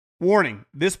Warning,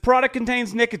 this product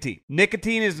contains nicotine.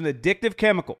 Nicotine is an addictive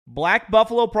chemical. Black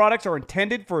Buffalo products are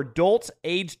intended for adults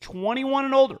aged 21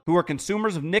 and older who are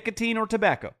consumers of nicotine or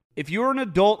tobacco. If you're an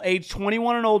adult aged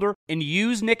 21 and older and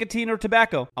use nicotine or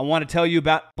tobacco, I want to tell you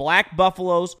about Black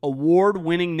Buffalo's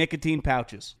award-winning nicotine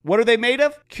pouches. What are they made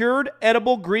of? Cured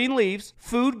edible green leaves,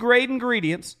 food-grade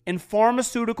ingredients, and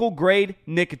pharmaceutical-grade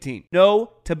nicotine.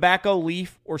 No tobacco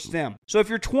leaf or stem. So if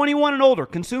you're 21 and older,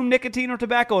 consume nicotine or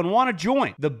tobacco, and want to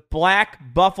join the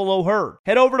Black Buffalo herd,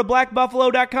 head over to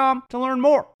blackbuffalo.com to learn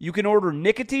more. You can order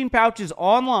nicotine pouches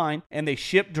online, and they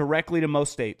ship directly to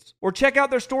most states. Or check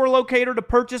out their store locator to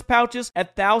purchase pouches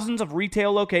at thousands of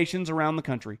retail locations around the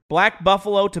country. Black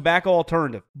Buffalo Tobacco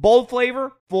Alternative. Bold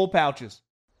flavor, full pouches.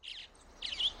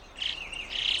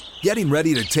 Getting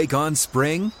ready to take on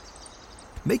spring?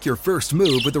 Make your first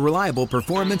move with the reliable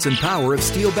performance and power of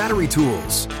Steel battery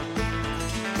tools.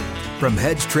 From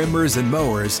hedge trimmers and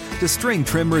mowers to string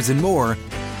trimmers and more,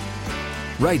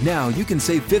 right now you can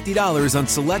save $50 on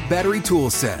select battery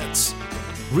tool sets.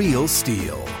 Real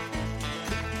Steel.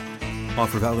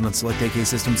 Offer valid on select AK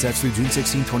system sets through June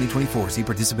 16, 2024. See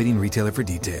participating retailer for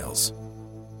details.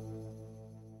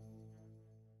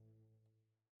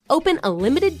 Open a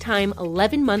limited-time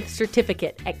 11-month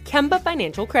certificate at Kemba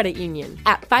Financial Credit Union.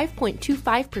 At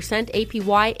 5.25%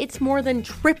 APY, it's more than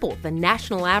triple the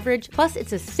national average, plus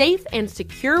it's a safe and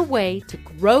secure way to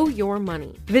grow your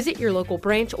money. Visit your local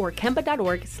branch or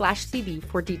kemba.org/cb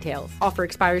for details. Offer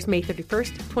expires May 31st,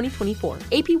 2024.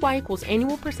 APY equals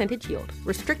annual percentage yield.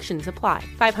 Restrictions apply.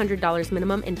 $500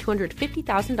 minimum and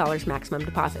 $250,000 maximum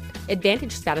deposit.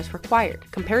 Advantage status required.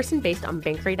 Comparison based on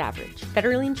bank rate average.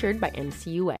 Federally insured by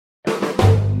NCUA.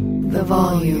 The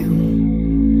volume.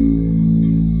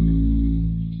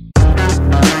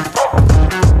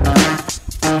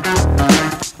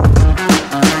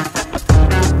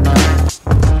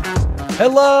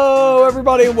 Hello,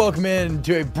 everybody, and welcome in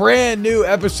to a brand new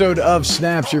episode of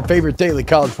Snaps, your favorite daily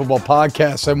college football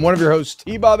podcast. I'm one of your hosts,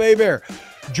 T-Bob Hebert,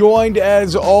 joined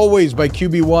as always by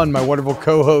QB1, my wonderful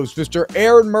co-host, Mr.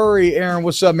 Aaron Murray. Aaron,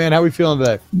 what's up, man? How are we feeling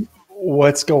today?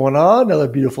 What's going on? Another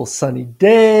beautiful sunny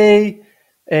day,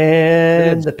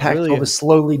 and the Pac-12 is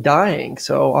slowly dying.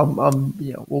 So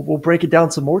we'll break it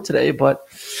down some more today, but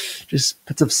just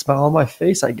puts a smile on my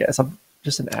face. I guess I'm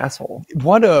just an asshole.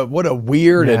 What a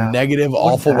weird and negative,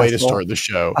 awful way to start the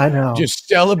show. I know. Just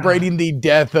celebrating the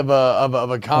death of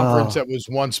a conference that was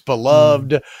once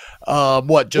beloved.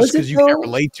 Just because you can't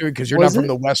relate to it because you're not from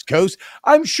the West Coast?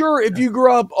 I'm sure if you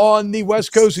grew up on the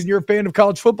West Coast and you're a fan of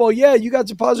college football, yeah, you got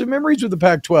some positive memories with the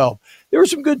Pac-12. There were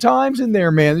some good times in there,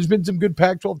 man. There's been some good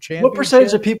Pac-12 championships. What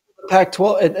percentage of people in the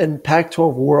Pac-12 and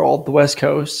Pac-12 world, the West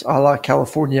Coast, a la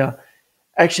California,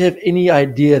 actually have any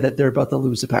idea that they're about to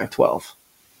lose the Pac-12?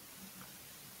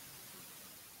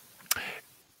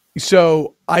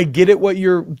 So I get it what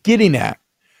you're getting at,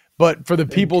 but for the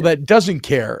people that doesn't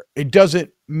care, it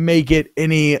doesn't make it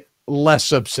any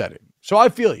less upsetting. So I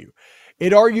feel you.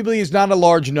 It arguably is not a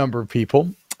large number of people.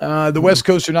 The West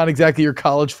Coast are not exactly your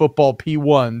college football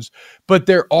P1s, but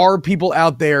there are people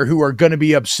out there who are going to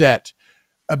be upset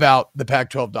about the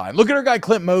Pac-12 dying. Look at our guy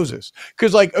Clint Moses,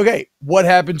 because what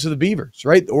happened to the Beavers,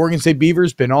 right? The Oregon State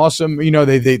Beavers been awesome. You know,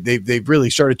 they've really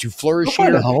started to flourish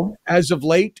here as of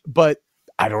late, but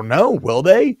I don't know. Will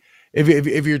they?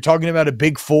 If you're talking about a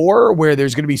Big Four where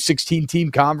there's going to be 16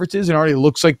 team conferences and already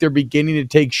looks like they're beginning to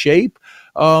take shape,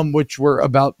 which we're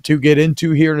about to get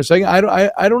into here in a second. I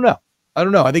don't know.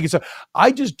 I think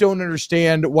I just don't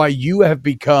understand why you have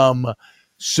become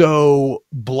so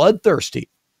bloodthirsty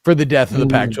for the death of the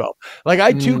Pac-12. Like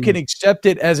I too can accept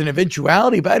it as an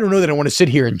eventuality, but I don't know that I want to sit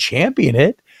here and champion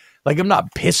it. Like I'm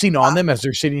not pissing on them as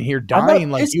they're sitting here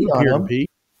dying like you appear to be.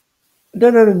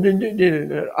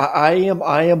 No. I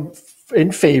am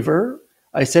in favor.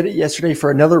 I said it yesterday for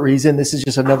another reason. This is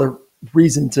just another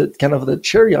reason to kind of the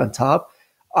cherry on top.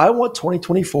 I want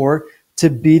 2024 to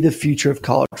be the future of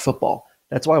college football.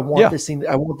 That's why I want this thing.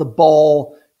 I want the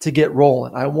ball to get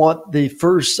rolling. I want the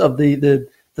first of the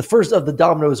first of the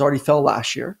dominoes already fell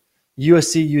last year.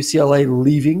 USC, UCLA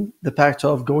leaving the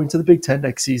Pac-12, going to the Big Ten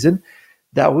next season.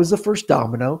 That was the first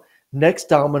domino. Next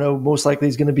domino most likely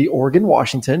is going to be Oregon,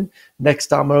 Washington. Next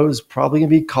domino is probably going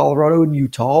to be Colorado and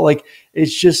Utah. Like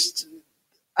it's just,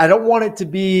 I don't want it to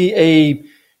be a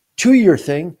 2-year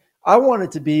thing. I want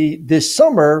it to be this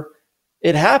summer.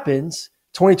 It happens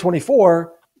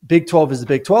 2024. Big 12 is the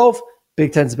Big 12.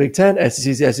 Big 10 is the Big 10. SEC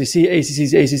is the SEC. ACC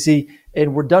is the ACC.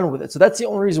 And we're done with it. So that's the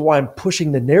only reason why I'm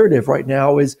pushing the narrative right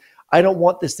now is I don't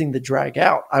want this thing to drag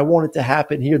out. I want it to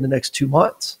happen here in the next 2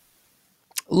 months.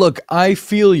 Look, I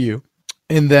feel you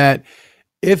in that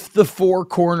if the four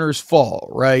corners fall,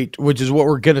 right, which is what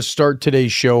we're going to start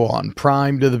today's show on,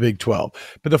 prime to the Big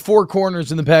 12. But the four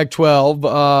corners in the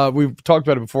Pac-12, we've talked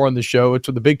about it before on the show. It's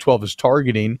what the Big 12 is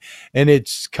targeting, and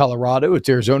it's Colorado, it's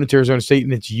Arizona State,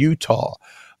 and it's Utah.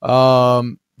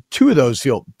 Two of those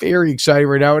feel very exciting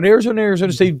right now. And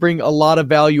Arizona State bring a lot of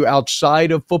value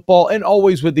outside of football and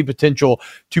always with the potential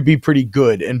to be pretty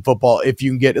good in football if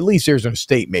you can get at least Arizona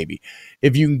State maybe.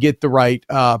 If you can get the right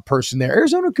person there.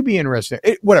 Arizona could be interesting.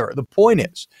 Whatever. The point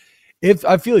is, if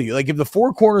I feel you, like if the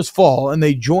four corners fall and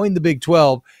they join the Big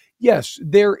 12, yes,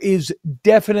 there is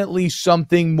definitely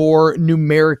something more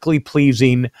numerically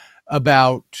pleasing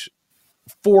about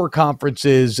four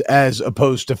conferences as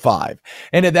opposed to five.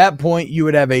 And at that point, you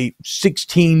would have a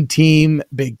 16-team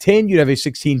Big 10, you'd have a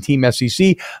 16-team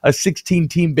SEC, a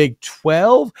 16-team Big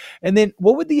 12. And then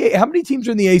how many teams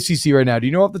are in the ACC right now? Do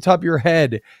you know off the top of your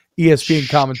head, ESPN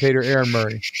commentator Aaron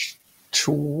Murray?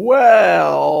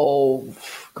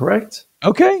 12, correct?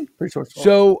 Okay. Pretty sure.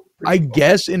 So I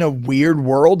guess in a weird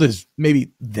world is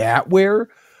maybe that where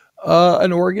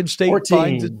an Oregon State 14.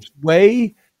 finds its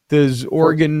way. Does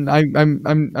Oregon? I'm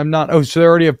not. Oh, so they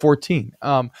already have 14.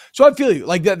 So I feel you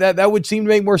like that would seem to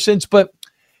make more sense. But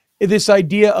this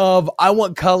idea of I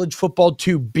want college football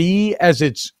to be as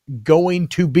it's going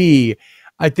to be,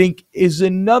 I think is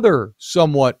another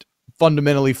somewhat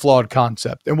fundamentally flawed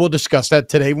concept, and we'll discuss that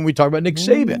today when we talk about Nick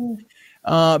Saban.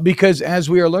 Because as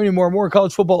we are learning more and more,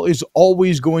 college football is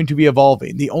always going to be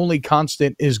evolving. The only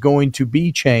constant is going to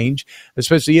be change,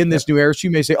 especially in this new era. So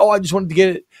you may say, I just wanted to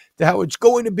get it to how it's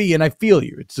going to be. And I feel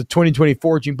you. It's the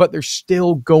 2024 team, but there's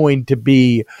still going to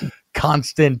be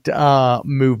constant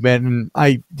movement. And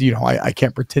I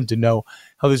can't pretend to know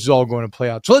how this is all going to play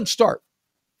out. So let's start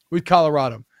with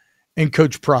Colorado and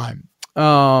Coach Prime.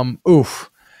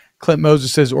 Clint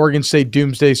Moses says Oregon State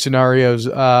doomsday scenarios,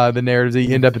 the narrative that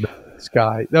you end up in the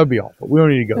sky. That would be awful. We don't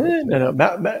need to go. No.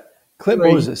 Matt Clint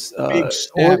Moses, Oregon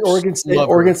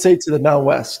State to the Mountain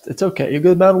West. It's okay. You go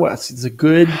to the Mountain West. It's a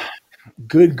good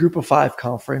group of five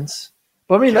conference.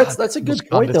 But I mean, that's a good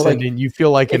point though. Like, you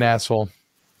feel like an asshole.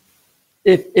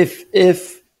 If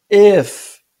the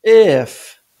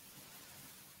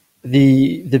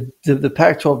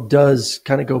Pac-12 does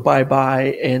kind of go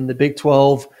bye-bye and the Big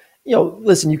 12,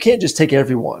 listen, you can't just take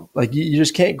everyone. Like you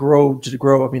just can't grow to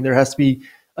grow. I mean, there has to be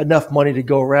enough money to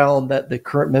go around that the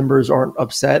current members aren't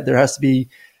upset. There has to be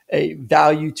a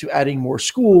value to adding more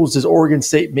schools. Does Oregon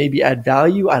State maybe add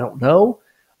value? I don't know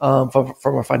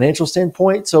from a financial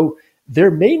standpoint. So there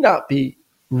may not be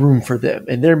room for them.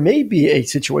 And there may be a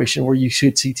situation where you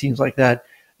should see teams like that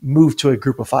move to a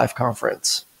group of five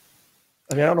conference.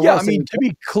 I mean, I don't know. Yeah, I mean, to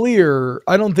be clear,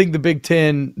 I don't think the Big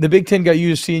Ten got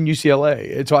USC and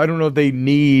UCLA. And so I don't know if they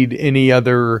need any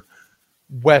other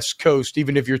West Coast,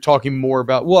 even if you're talking more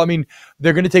about,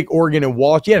 they're going to take Oregon and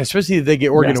Washington. Yeah, especially if they get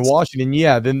Oregon and Washington.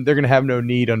 Yeah, then they're going to have no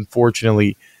need,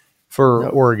 unfortunately, for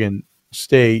Oregon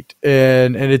State.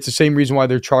 And it's the same reason why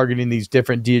they're targeting these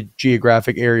different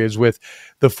geographic areas with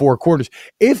the four corners.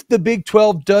 If the Big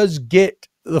 12 does get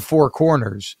the four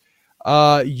corners,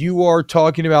 you are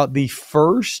talking about the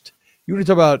first, you want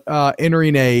to talk about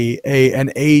entering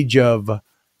an age of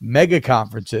mega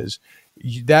conferences.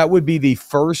 That would be the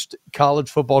first college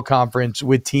football conference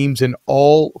with teams in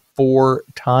all four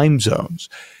time zones.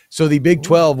 So the Big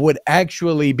 12 would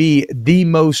actually be the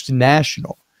most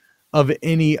national of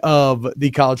any of the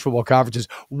college football conferences.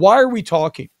 Why are we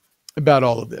talking about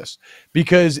all of this?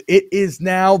 Because it is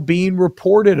now being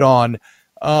reported on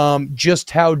just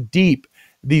how deep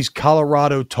these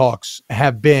Colorado talks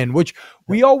have been, which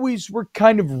we always were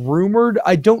kind of rumored.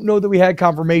 I don't know that we had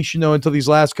confirmation, though, until these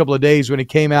last couple of days when it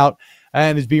came out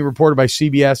and is being reported by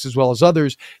CBS as well as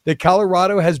others, that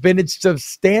Colorado has been in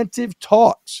substantive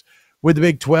talks with the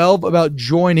Big 12 about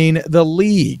joining the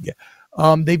league.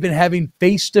 They've been having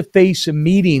face-to-face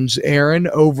meetings, Aaron,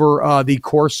 over the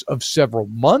course of several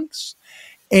months.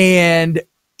 And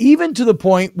even to the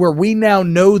point where we now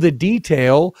know the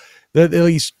detail, that at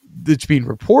least that's being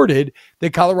reported,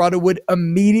 that Colorado would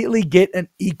immediately get an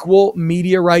equal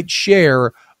media rights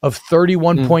share of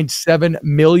 $31.7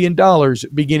 million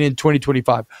beginning in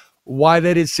 2025. Why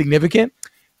that is significant?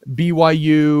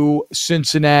 BYU,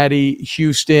 Cincinnati,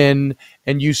 Houston,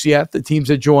 and UCF, the teams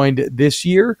that joined this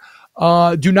year,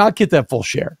 do not get that full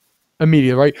share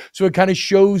immediately, right? So it kind of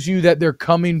shows you that they're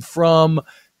coming from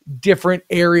different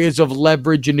areas of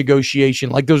leverage and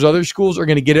negotiation. Like those other schools are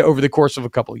going to get it over the course of a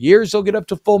couple of years. They'll get up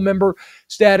to full member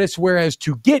status, whereas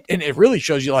to get, and it really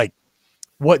shows you like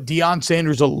what Deion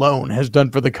Sanders alone has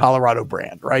done for the Colorado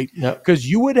brand, right? Because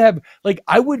you would have, like,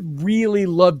 I would really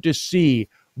love to see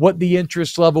what the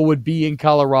interest level would be in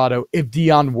Colorado if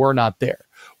Deion were not there.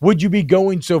 Would you be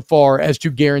going so far as to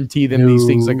guarantee them these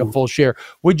things like a full share?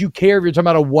 Would you care if you're talking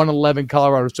about a 111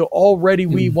 Colorado? So already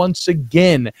we once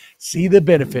again see the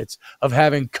benefits of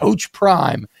having Coach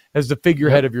Prime as the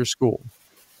figurehead of your school.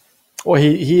 Well,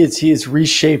 he has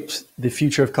reshaped the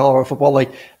future of Colorado football.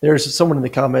 Like there's someone in the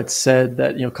comments said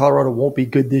that, Colorado won't be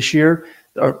good this year.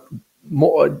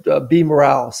 B.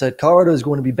 Morale said Colorado is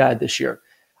going to be bad this year.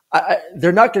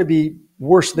 They're not going to be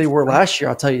worse than they were last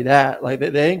year. I'll tell you that. Like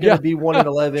they ain't going to be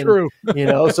 1-11. True.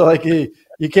 So like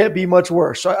you can't be much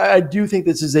worse. So I do think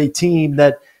this is a team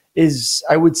that is,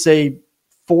 I would say,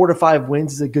 4 to 5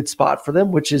 wins is a good spot for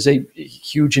them, which is a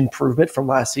huge improvement from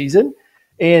last season.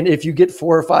 And if you get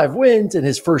 4 or 5 wins in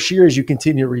his first year, as you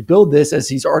continue to rebuild this, as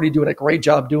he's already doing a great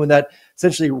job doing that,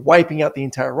 essentially wiping out the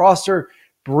entire roster,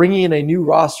 bringing in a new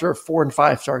roster of 4- and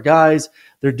 5-star guys.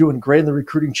 They're doing great in the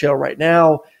recruiting trail right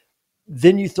now.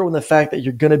 Then you throw in the fact that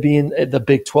you're going to be in the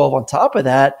Big 12 on top of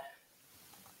that.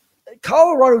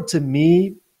 Colorado, to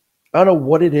me, I don't know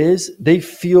what it is. They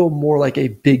feel more like a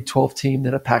Big 12 team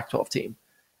than a Pac-12 team.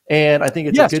 And I think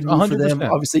it's a good move 100%. For them.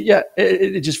 Obviously,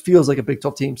 it just feels like a Big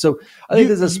 12 team. So I think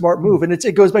this is a smart move. And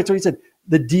it goes back to what you said.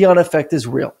 The Deion effect is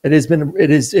real. It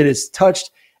has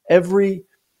touched every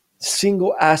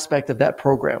single aspect of that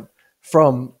program,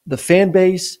 from the fan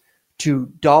base to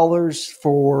dollars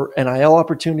for NIL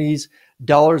opportunities,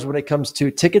 dollars when it comes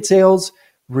to ticket sales,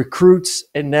 recruits,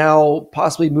 and now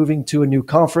possibly moving to a new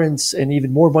conference and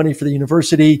even more money for the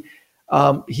university.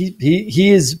 He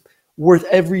is worth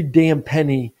every damn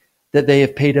penny that they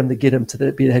have paid him to get him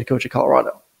to be the head coach of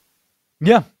Colorado.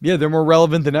 Yeah, they're more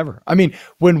relevant than ever. I mean,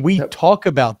 when we talk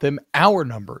about them, our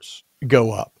numbers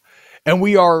go up. And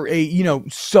we are a,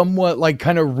 somewhat like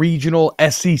kind of regional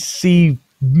SEC,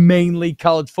 mainly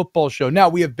college football show. Now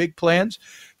we have big plans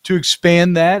to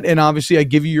expand that. And obviously I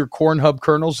give you your Corn Hub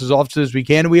kernels as often as we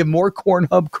can. And we have more Corn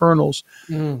Hub kernels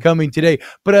coming today.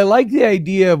 But I like the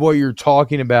idea of what you're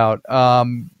talking about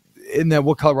in that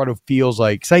what Colorado feels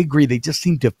like. Because I agree, they just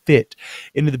seem to fit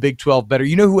into the Big 12 better.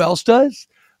 You know who else does?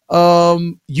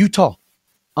 Utah,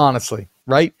 honestly,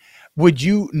 right? Would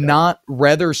you not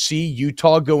rather see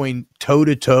Utah going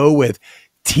toe-to-toe with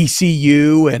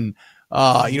TCU and,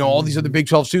 all these other Big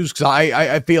 12 students? Because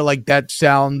I feel like that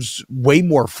sounds way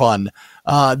more fun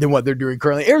than what they're doing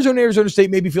currently. Arizona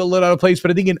State maybe feel a little out of place,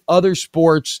 but I think in other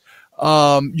sports,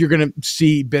 you're going to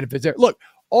see benefits there. Look,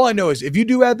 all I know is if you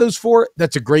do add those 4,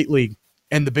 that's a great league.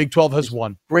 And the Big 12 has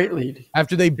won. Great lead.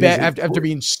 After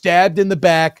being stabbed in the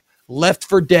back, left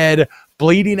for dead,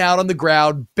 bleeding out on the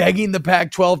ground, begging the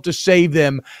Pac-12 to save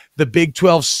them. The Big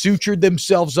 12 sutured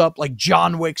themselves up like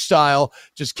John Wick style,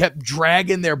 just kept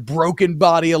dragging their broken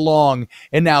body along,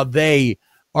 and now they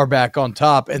are back on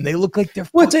top, and they look like they're.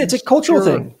 Well, it's a cultural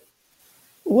thing.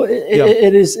 Well,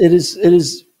 it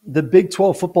is. The Big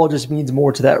 12 football just means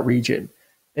more to that region,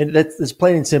 and that's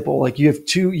plain and simple. Like you have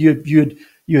two, you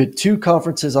had 2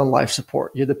 conferences on life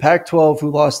support. You had the Pac-12 who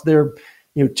lost their,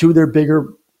 2 of their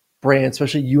bigger brand,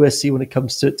 especially USC when it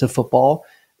comes to football,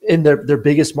 in their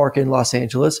biggest market in Los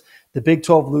Angeles. The Big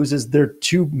 12 loses their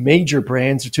 2 major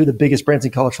brands, or 2 of the biggest brands in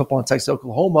college football in Texas,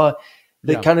 Oklahoma.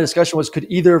 The kind of discussion was, could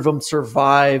either of them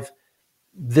survive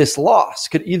this loss?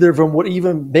 Could either of them would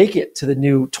even make it to the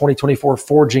new 2024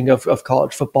 forging of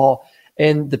college football?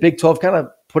 And the Big 12 kind of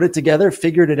put it together,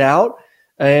 figured it out,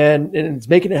 and it's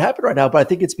making it happen right now. But I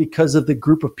think it's because of the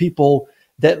group of people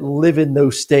that live in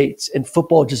those states, and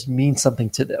football just means something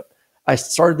to them. I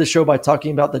started the show by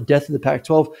talking about the death of the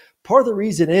Pac-12. Part of the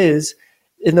reason is,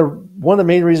 one of the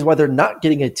main reasons why they're not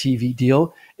getting a TV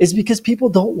deal is because people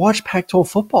don't watch Pac-12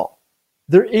 football.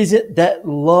 There isn't that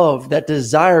love, that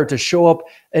desire to show up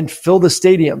and fill the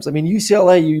stadiums. I mean,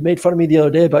 UCLA, you made fun of me the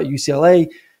other day about UCLA,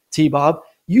 T-Bob.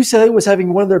 UCLA was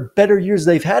having one of their better years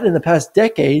they've had in the past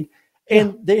decade,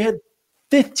 and they had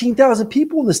 15,000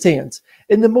 people in the stands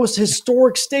in the most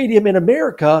historic stadium in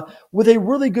America, with a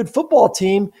really good football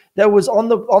team that was on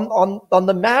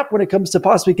the map when it comes to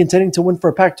possibly contending to win for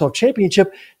a Pac-12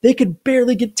 championship. They could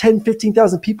barely get 10,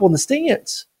 15,000 people in the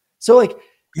stands. So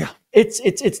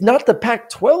it's not the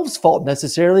Pac-12's fault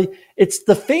necessarily. It's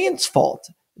the fans' fault.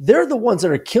 They're the ones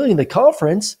that are killing the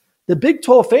conference. The Big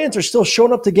 12 fans are still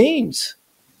showing up to games.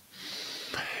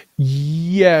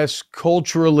 Yes,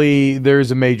 culturally, there's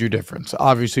a major difference,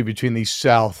 obviously, between the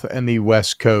South and the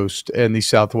West Coast and the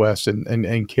Southwest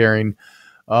and caring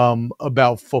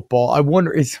about football. I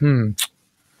wonder,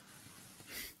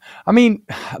 I mean,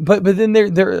 but then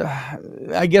there,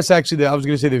 I guess actually, I was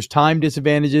going to say there's time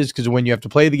disadvantages because when you have to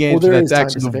play the games, so that's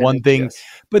actually the one thing. Yes.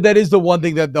 But that is the one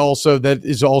thing that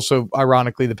is also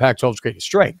ironically the Pac-12's greatest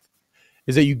strength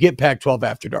is that you get Pac-12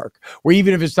 After Dark, where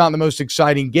even if it's not the most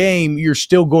exciting game, you're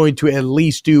still going to at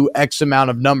least do X amount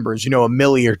of numbers, a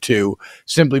milli or two,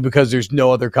 simply because there's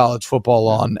no other college football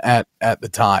on at the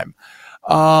time.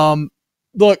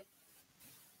 Look,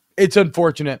 it's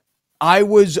unfortunate. I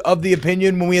was of the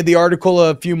opinion when we had the article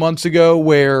a few months ago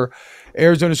where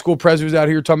Arizona school president was out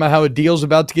here talking about how a deal's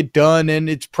about to get done and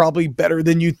it's probably better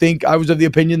than you think. I was of the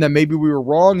opinion that maybe we were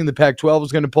wrong and the Pac-12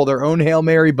 was going to pull their own Hail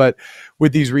Mary, but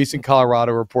with these recent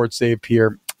Colorado reports, they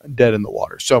appear dead in the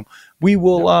water. So we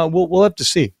will we'll have to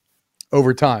see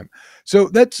over time. So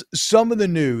that's some of the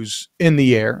news in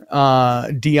the air.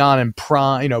 Deion and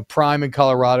Prime in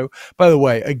Colorado. By the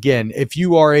way, again, if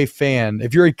you are a fan,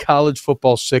 if you're a college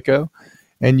football sicko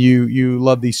and you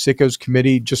love the Sickos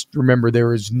Committee, just remember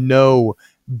there is no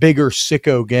bigger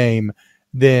sicko game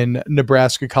than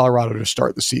Nebraska, Colorado to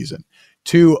start the season.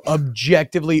 Two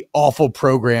objectively awful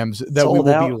programs that we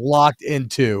will be locked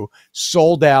into,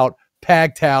 sold out,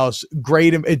 packed house,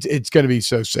 great. It's going to be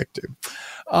so sick, too.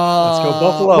 Let's go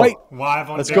Buffalo. Live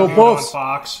on Let's go Buffs. On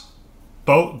Fox.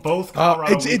 Both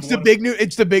Colorado. It's the big noon.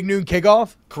 It's the big noon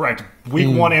kickoff. Correct. Week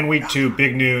 1 and week 2,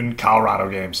 big noon Colorado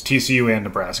games. TCU and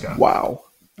Nebraska. Wow.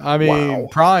 I mean,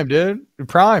 Prime, dude.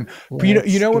 Prime.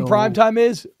 You know when prime time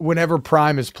is? Whenever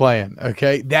Prime is playing.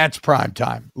 Okay, that's prime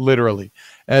time, literally,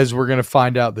 as we're gonna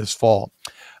find out this fall.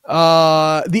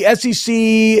 The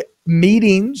SEC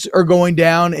meetings are going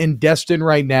down in Destin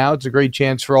right now. It's a great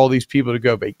chance for all these people to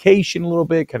go vacation a little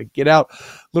bit, kind of get out,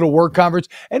 little work conference,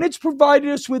 and it's provided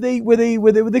us with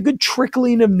a good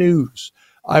trickling of news,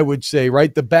 I would say,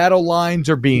 right? The battle lines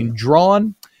are being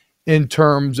drawn in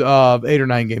terms of 8 or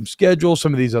 9 game schedule,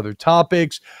 some of these other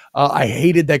topics. I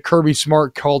hated that Kirby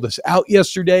Smart called us out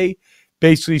yesterday,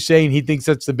 basically saying he thinks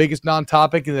that's the biggest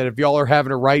non-topic and that if y'all are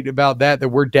having a right about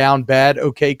that we're down bad.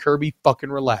 Okay, Kirby, fucking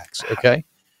relax, okay?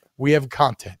 We have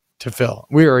content to fill.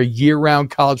 We are a year-round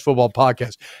college football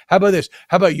podcast. How about this?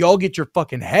 How about y'all get your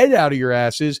fucking head out of your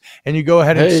asses and you go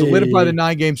ahead and solidify the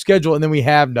 9 game schedule and then we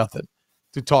have nothing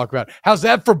to talk about. How's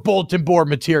that for bulletin board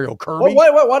material, Kirby?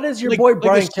 Why does your boy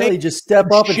Brian Kelly just step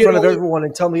up in front of everyone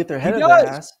and tell me to get their head out of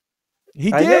their ass?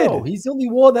 He did. I know. He's the only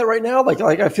one that right now, like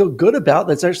I feel good about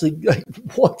that's actually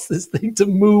wants this thing to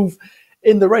move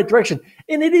in the right direction.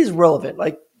 And it is relevant.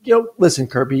 Listen,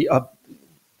 Kirby,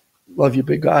 love you,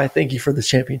 big guy. Thank you for the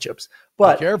championships.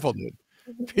 But be careful, dude.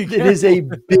 It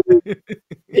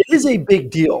is a big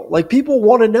deal. Like, people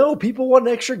want to know. People want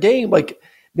an extra game. Like,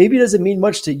 maybe it doesn't mean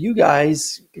much to you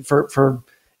guys for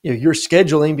your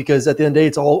scheduling, because at the end of the day,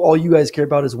 it's all you guys care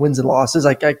about is wins and losses.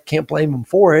 I can't blame them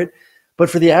for it. But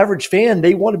for the average fan,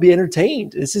 they want to be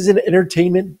entertained. This is an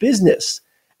entertainment business,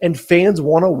 and fans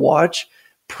want to watch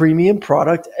premium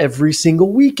product every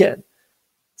single weekend.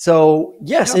 So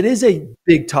yes, It is a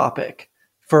big topic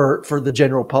for the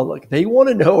general public. They want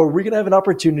to know, are we going to have an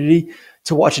opportunity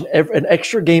to watch an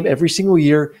extra game every single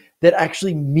year that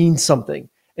actually means something,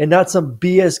 and not some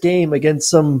BS game against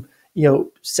some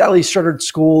Sally Struthers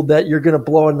school that you're going to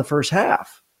blow in the first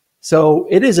half. So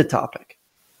it is a topic.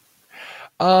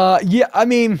 Yeah, I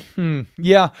mean,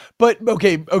 yeah, but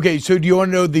okay. So do you want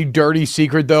to know the dirty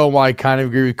secret though? Why I kind of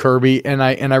agree with Kirby, and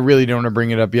I really don't want to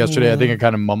bring it up yesterday. I think I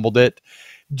kind of mumbled it.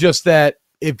 Just that,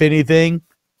 if anything,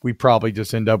 we probably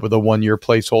just end up with a 1-year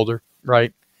placeholder,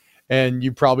 right? And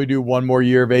you probably do 1 more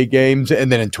year of 8 games, and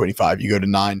then in 25 you go to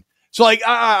 9. So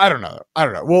I don't know.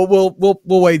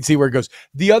 We'll wait and see where it goes.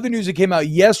 The other news that came out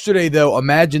yesterday, though,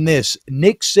 imagine this: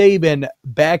 Nick Saban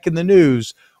back in the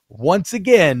news once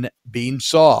again, being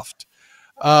soft.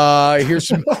 Here's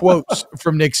some quotes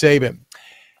from Nick Saban.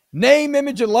 Name,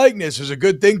 image, and likeness is a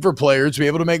good thing for players to be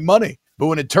able to make money. But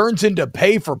when it turns into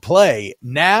pay for play,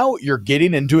 now you're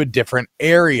getting into a different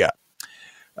area.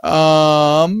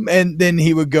 And then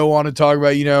he would go on to talk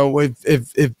about,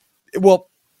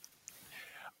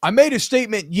 I made a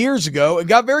statement years ago and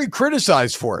got very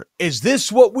criticized for it. Is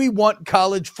this what we want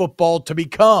college football to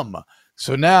become?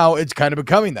 So now it's kind of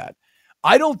becoming that.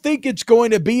 I don't think it's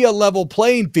going to be a level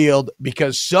playing field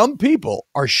because some people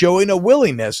are showing a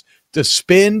willingness to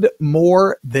spend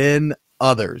more than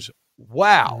others.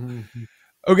 Wow. Mm-hmm.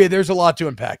 Okay, there's a lot to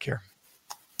unpack here.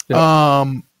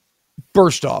 Yeah.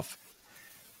 First off,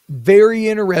 very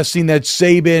interesting that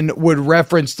Saban would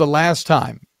reference the last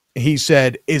time he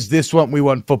said, is this what we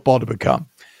want football to become?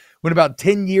 When about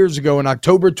 10 years ago in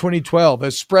October 2012,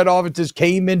 as spread offenses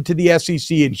came into the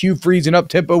SEC and Hugh Freeze and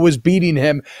up-tempo was beating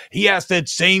him, he asked that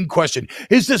same question.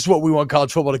 Is this what we want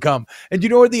college football to come? And you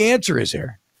know what the answer is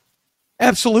here?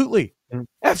 Absolutely.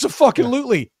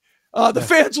 Absolutely. The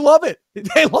fans love it.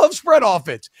 They love spread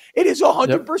offense. It is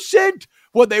 100%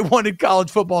 what they wanted college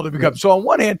football to become. So on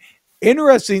one hand,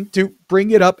 interesting to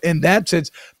bring it up in that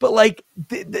sense. But like,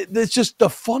 that's just the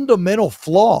fundamental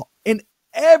flaw in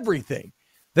everything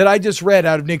that I just read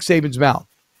out of Nick Saban's mouth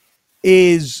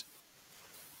is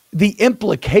the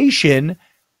implication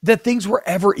that things were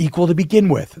ever equal to begin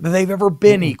with, that they've ever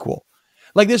been equal.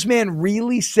 Like, this man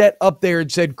really sat up there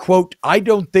and said, quote, I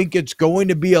don't think it's going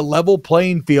to be a level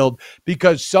playing field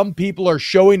because some people are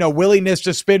showing a willingness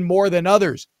to spend more than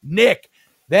others. Nick,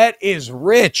 that is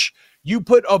rich. You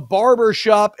put a barber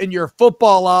shop in your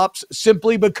football ops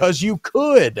simply because you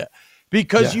could,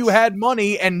 because you had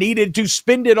money and needed to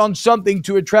spend it on something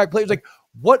to attract players. Like,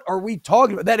 what are we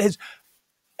talking about? That is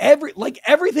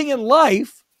everything in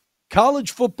life.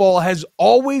 College football has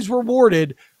always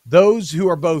rewarded those who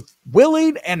are both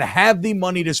willing and have the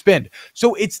money to spend.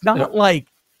 So it's not like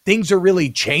things are really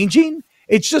changing.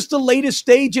 It's just the latest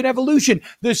stage in evolution.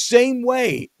 The same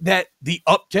way that the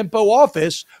up-tempo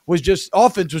offense was just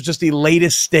the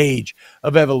latest stage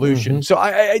of evolution. So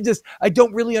I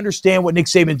don't really understand what Nick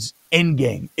Saban's end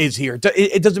game is here.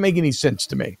 It doesn't make any sense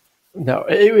to me. No,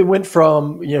 it went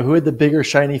from, who had the bigger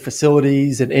shiny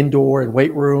facilities and indoor and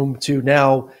weight room to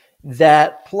now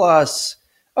that plus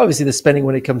obviously the spending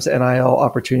when it comes to NIL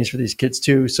opportunities for these kids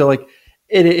too. So like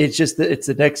it's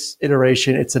the next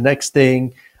iteration. It's the next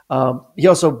thing. He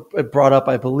also brought up,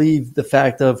 I believe, the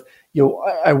fact of,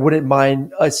 I wouldn't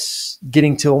mind us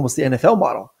getting to almost the NFL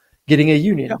model, getting a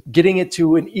union, getting it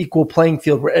to an equal playing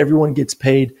field where everyone gets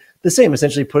paid the same,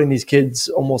 essentially putting these kids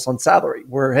almost on salary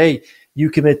where, hey, you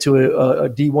commit to a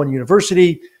D1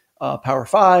 university, Power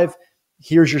 5,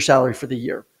 here's your salary for the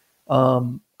year.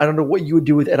 I don't know what you would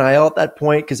do with NIL at that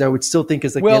point, because I would still think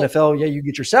as the NFL, you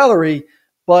get your salary,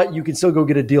 but you can still go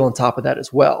get a deal on top of that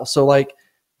as well. So like,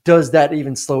 does that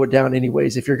even slow it down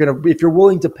anyways? If you're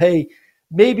willing to pay,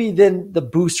 maybe then the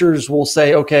boosters will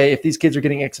say, okay, if these kids are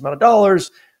getting X amount of dollars,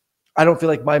 I don't feel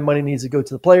like my money needs to go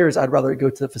to the players. I'd rather it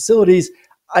go to the facilities.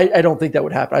 I don't think that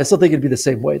would happen. I still think it'd be the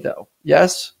same way though.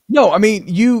 Yes? No, I mean,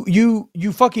 you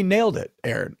fucking nailed it,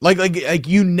 Aaron. Like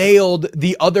you nailed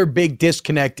the other big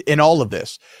disconnect in all of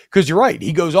this. Because you're right.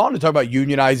 He goes on to talk about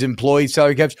unionized employees,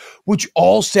 salary caps, which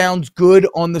all sounds good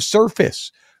on the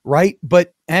surface, right?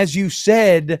 But as you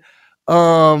said,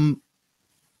 salary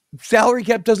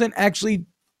cap doesn't actually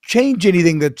change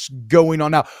anything that's going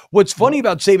on now. What's funny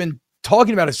about Saban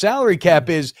talking about a salary cap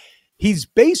is he's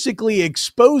basically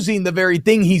exposing the very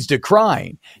thing he's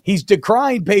decrying. He's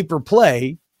decrying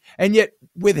pay-for-play, and yet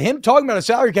with him talking about a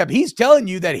salary cap, he's telling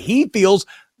you that he feels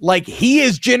like he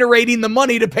is generating the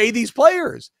money to pay these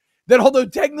players. That although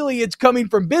technically it's coming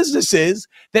from businesses,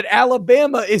 that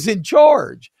Alabama is in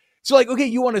charge. So like, okay,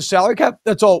 you want a salary cap?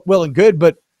 That's all well and good,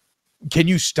 but can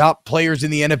you stop players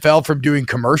in the NFL from doing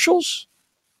commercials?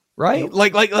 Right?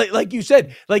 Nope. Like you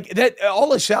said, like that,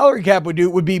 all a salary cap would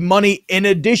do would be money in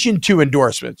addition to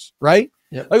endorsements, right?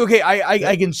 Yep. Like, okay,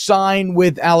 I can sign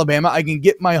with Alabama. I can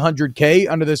get my $100K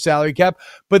under the salary cap,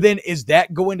 but then is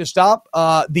that going to stop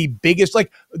the biggest,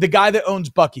 like the guy that owns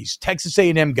Buc-ee's, Texas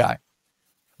A&M guy?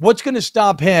 What's going to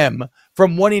stop him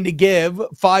from wanting to give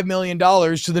 $5 million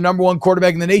to the number one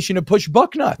quarterback in the nation to push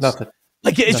Bucknuts? Nothing.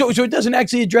 So it doesn't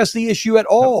actually address the issue at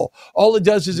all. No. All it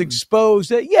does is expose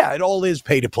that, it all is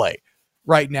pay to play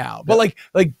right now. But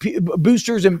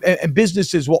boosters and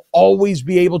businesses will always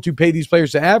be able to pay these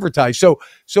players to advertise. So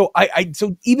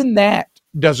even that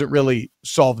doesn't really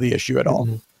solve the issue at all.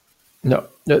 No,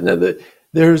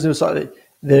 there's no solve.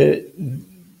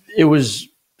 It was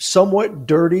somewhat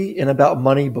dirty and about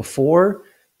money before.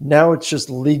 Now it's just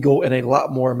legal and a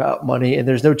lot more about money, and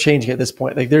there's no changing at this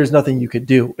point. Like there's nothing you could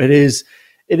do. It is.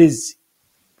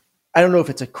 I don't know if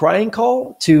it's a crying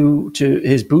call to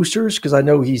his boosters, because I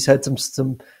know he's had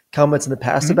some comments in the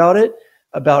past about it,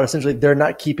 about essentially they're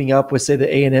not keeping up with, say,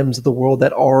 the A&Ms of the world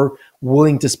that are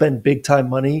willing to spend big time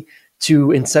money to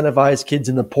incentivize kids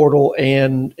in the portal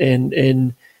and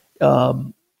in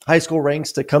high school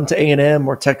ranks to come to A&M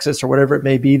or Texas or whatever it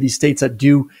may be, these states that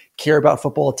do care about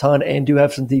football a ton and do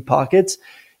have some deep pockets.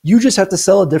 You just have to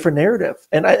sell a different narrative.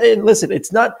 And listen,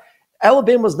 it's not,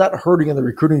 Alabama's not hurting on the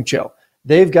recruiting trail.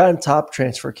 They've gotten top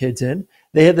transfer kids in.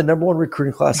 They had the number one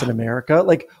recruiting class in America.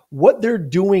 Like what they're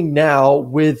doing now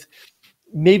with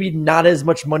maybe not as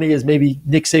much money as maybe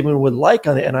Nick Saban would like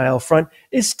on the NIL front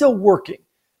is still working.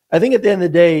 I think at the end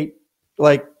of the day,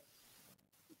 like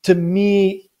to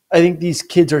me, I think these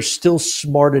kids are still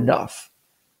smart enough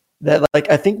that like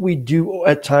I think we do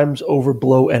at times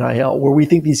overblow NIL, where we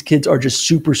think these kids are just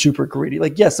super, super greedy.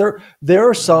 Like, yes, there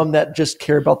are some that just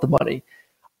care about the money.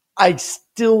 I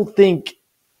still think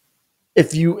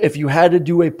if you had to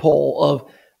do a poll of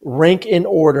rank in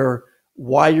order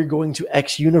why you're going to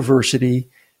X university,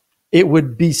 it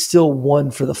would be still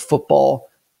 1 for the football,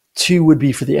 2 would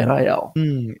be for the NIL.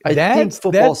 I think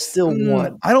football's still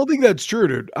 1. I don't think that's true,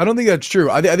 dude. I don't think that's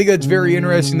true. I think that's very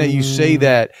interesting that you say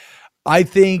that. I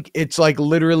think it's like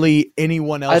literally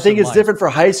anyone else. I think it's different for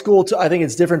high school. I think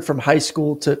it's different from high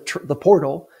school to the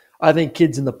portal. I think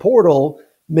kids in the portal,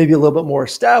 maybe a little bit more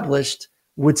established,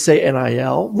 would say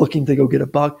NIL, looking to go get a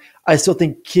buck. I still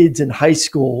think kids in high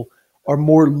school are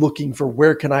more looking for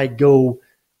where can I go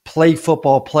play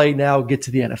football, play now, get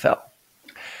to the NFL.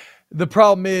 The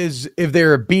problem is if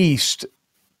they're a beast,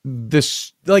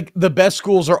 the best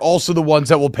schools are also the ones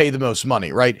that will pay the most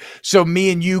money, right? So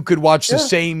me and you could watch the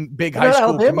same big high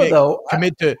school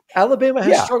commit to Alabama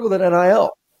has struggled at NIL.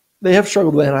 They have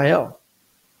struggled with NIL.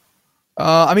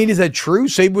 I mean, is that true?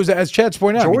 Saban was, as Chad's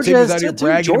pointed out, Georgia was out here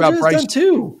bragging about Bryce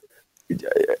too.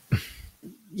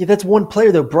 Yeah, that's one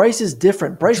player though. Bryce is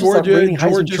different. Bryce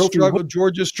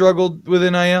Georgia struggled with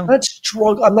NIL.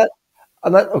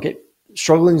 I'm not okay.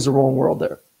 Struggling is the wrong word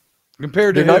there.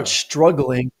 Compared to They're not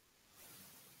struggling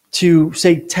to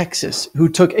say Texas, who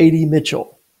took A.D.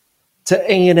 Mitchell, to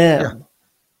A&M. Yeah.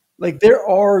 Like there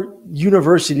are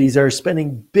universities that are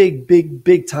spending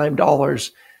big time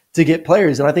dollars to get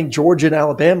players. And I think Georgia and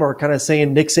Alabama are kind of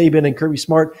saying Nick Saban and Kirby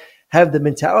Smart have the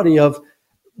mentality of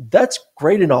that's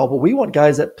great and all, but we want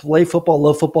guys that play football,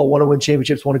 love football, want to win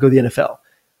championships, want to go to the NFL.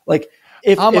 Like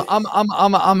I'm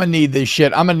gonna need this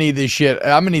shit. I'm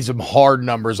gonna need some hard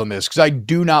numbers on this because I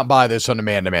do not buy this on a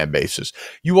man-to-man basis.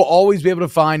 You will always be able to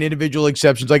find individual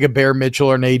exceptions like a Bear Mitchell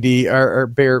or an AD or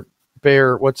Bear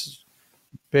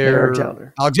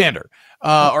Alexander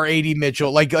or AD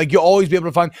Mitchell. Like you'll always be able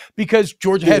to find because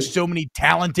Georgia has so many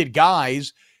talented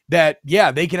guys that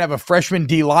they can have a freshman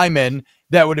D lineman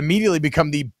that would immediately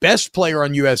become the best player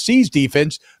on USC's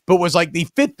defense, but was like the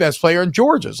 5th best player in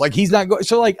Georgia's. Like he's not going.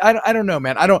 So like, I don't know,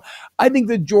 man. I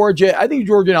think Georgia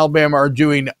and Alabama are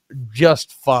doing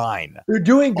just fine. They're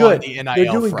doing good. They're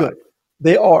doing good.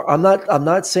 They are. I'm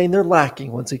not saying they're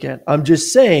lacking once again. I'm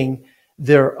just saying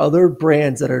there are other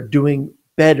brands that are doing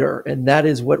better. And that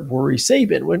is what worries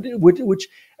Saban, which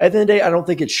at the end of the day, I don't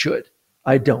think it should.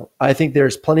 I don't. I think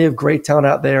there's plenty of great talent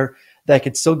out there that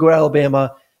could still go to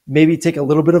Alabama, maybe take a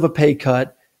little bit of a pay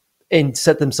cut and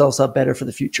set themselves up better for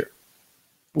the future,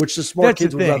 which the smart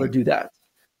kids would rather do that.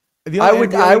 I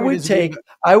would take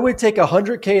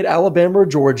 $100K at Alabama or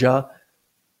Georgia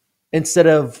instead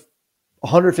of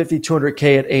 $150,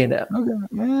 $200K at A&M.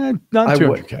 Okay. Not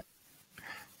 $200K.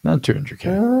 Not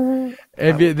 $200K.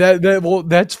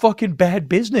 That's fucking bad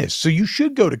business. So you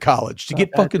should go to college to get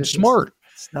fucking smart.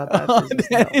 It's not bad business.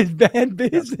 That is bad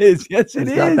business. Yes, it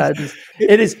is. Not bad business.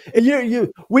 It is.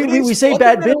 We say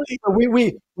bad business.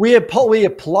 We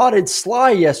applauded Sly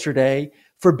yesterday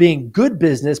for being good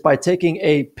business by taking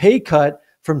a pay cut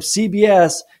from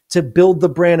CBS to build the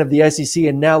brand of the SEC,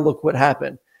 and now look what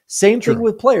happened. Same thing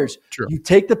with players. True. You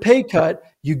take the pay cut,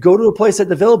 you go to a place that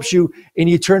develops you, and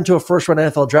you turn to a first-round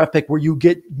NFL draft pick where you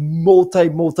get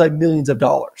multi-millions of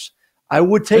dollars. I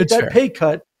would take pay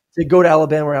cut to go to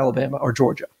Alabama or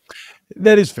Georgia.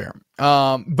 That is fair.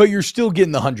 But you're still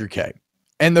getting the $100K.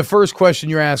 And the first question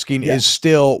you're asking is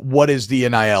still, what is the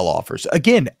NIL offers?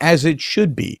 Again, as it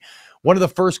should be. One of the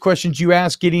first questions you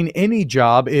ask getting any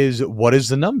job is, what is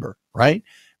the number, right?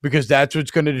 Because that's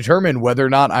what's going to determine whether or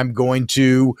not I'm going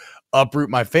to uproot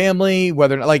my family,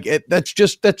 whether that's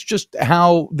just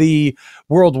how the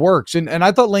world works. And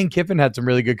I thought Lane Kiffin had some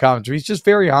really good comments. He's just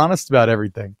very honest about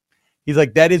everything. He's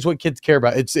like, that is what kids care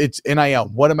about. It's NIL.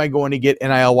 What am I going to get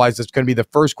NIL wise? That's going to be the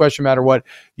first question, no matter what.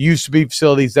 Used to be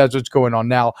facilities. That's what's going on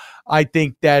now. I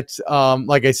think that's,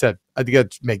 like I said, I think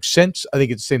that makes sense. I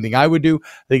think it's the same thing I would do.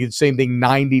 I think it's the same thing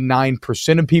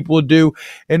 99% of people would do.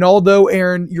 And although,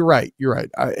 Aaron, you're right.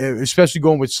 Especially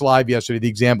going with Slive yesterday, the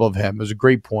example of him was a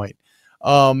great point.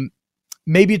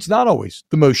 Maybe it's not always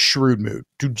the most shrewd move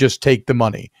to just take the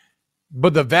money.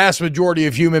 But the vast majority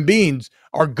of human beings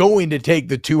are going to take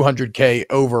the $200K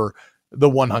over the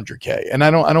 $100K. And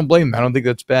I don't blame them. I don't think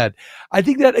that's bad. I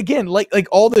think that, again, like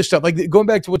all this stuff, like going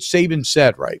back to what Saban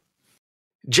said, right?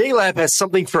 JLab has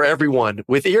something for everyone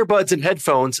with earbuds and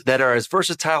headphones that are as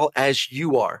versatile as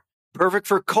you are. Perfect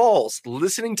for calls,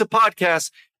 listening to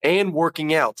podcasts, and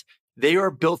working out. They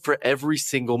are built for every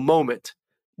single moment.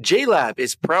 JLab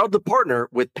is proud to partner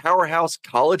with Powerhouse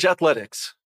College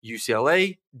Athletics.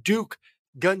 UCLA, Duke,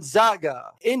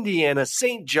 Gonzaga, Indiana,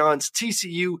 St. John's,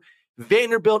 TCU,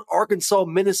 Vanderbilt, Arkansas,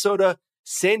 Minnesota,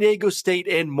 San Diego State,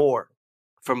 and more.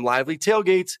 From lively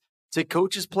tailgates to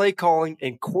coaches' play calling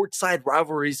and courtside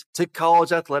rivalries to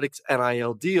college athletics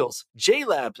NIL deals,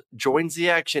 JLab joins the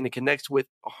action and connects with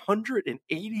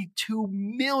 182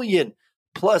 million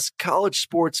plus college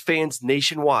sports fans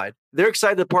nationwide. They're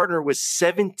excited to partner with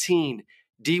 17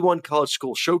 D1 college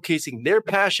schools, showcasing their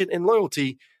passion and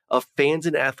loyalty of fans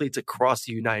and athletes across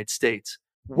the United States.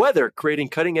 Whether creating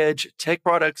cutting-edge tech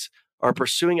products or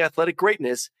pursuing athletic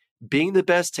greatness, being the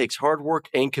best takes hard work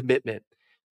and commitment.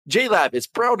 JLab is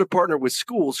proud to partner with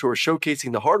schools who are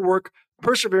showcasing the hard work,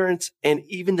 perseverance, and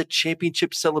even the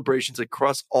championship celebrations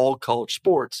across all college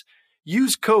sports.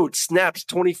 Use code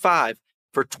SNAPS25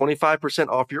 for 25%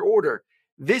 off your order.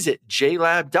 Visit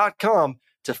JLab.com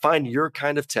to find your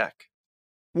kind of tech.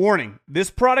 Warning, this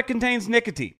product contains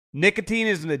nicotine. Nicotine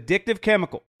is an addictive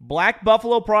chemical. Black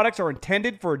Buffalo products are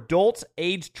intended for adults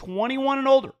aged 21 and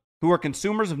older who are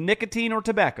consumers of nicotine or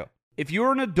tobacco. If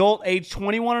you're an adult aged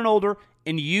 21 and older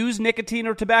and use nicotine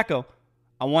or tobacco,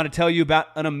 I want to tell you about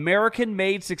an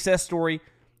American-made success story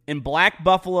in Black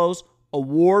Buffalo's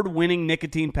award-winning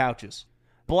nicotine pouches.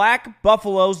 Black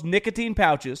Buffalo's nicotine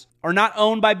pouches are not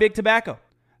owned by Big Tobacco.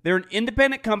 They're an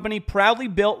independent company proudly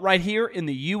built right here in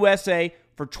the USA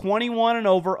for 21 and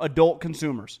over adult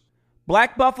consumers.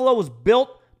 Black Buffalo was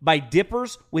built by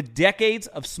dippers with decades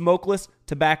of smokeless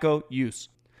tobacco use.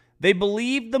 They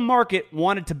believed the market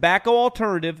wanted tobacco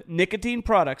alternative nicotine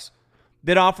products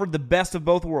that offered the best of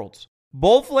both worlds.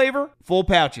 Bold flavor, full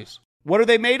pouches. What are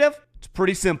they made of? It's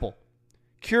pretty simple.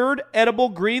 Cured edible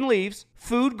green leaves,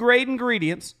 food-grade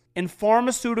ingredients, and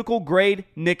pharmaceutical-grade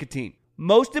nicotine.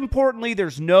 Most importantly,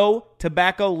 there's no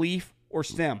tobacco leaf or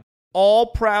stem. All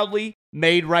proudly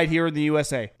made right here in the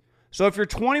USA. So if you're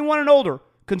 21 and older,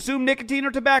 consume nicotine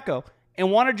or tobacco,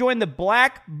 and want to join the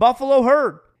Black Buffalo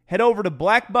herd, head over to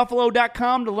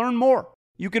blackbuffalo.com to learn more.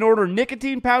 You can order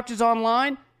nicotine pouches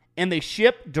online, and they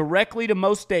ship directly to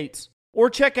most states. Or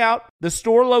check out the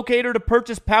store locator to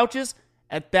purchase pouches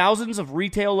at thousands of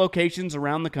retail locations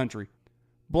around the country.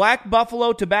 Black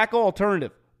Buffalo Tobacco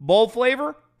Alternative. Bold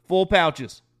flavor, full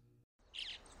pouches.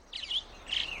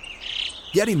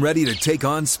 Getting ready to take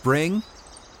on spring?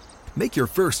 Make your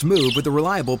first move with the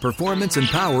reliable performance and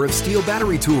power of Steel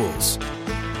battery tools.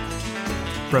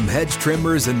 From hedge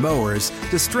trimmers and mowers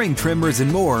to string trimmers and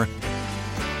more,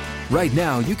 right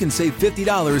now you can save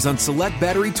 $50 on select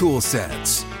battery tool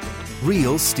sets.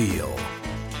 Real Steel.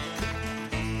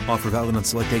 Offer valid on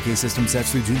select AK system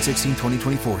sets through June 16,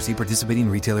 2024. See participating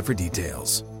retailer for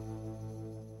details.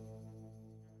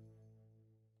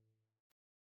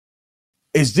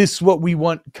 Is this what we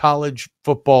want college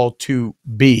football to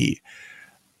be?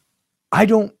 I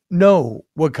don't know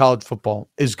what college football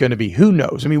is going to be. Who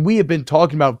knows? I mean, we have been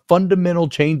talking about fundamental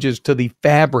changes to the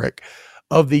fabric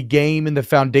of the game and the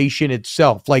foundation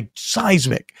itself, like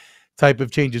seismic type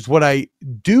of changes. What I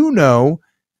do know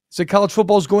is that college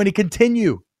football is going to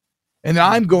continue, and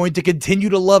I'm going to continue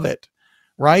to love it,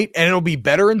 right? And it'll be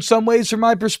better in some ways from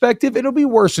my perspective. It'll be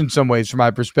worse in some ways from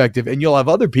my perspective. And you'll have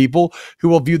other people who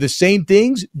will view the same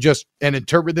things just and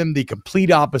interpret them the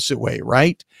complete opposite way,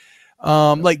 right?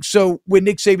 So when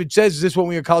Nick Saban says, is this what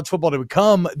we want college football to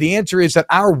become? The answer is that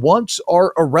our wants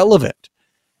are irrelevant.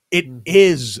 It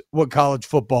is what college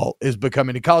football is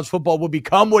becoming. And college football will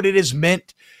become what it is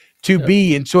meant to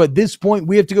be. And so at this point,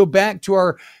 we have to go back to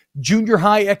our junior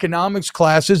high economics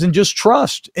classes and just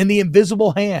trust in the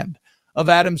invisible hand of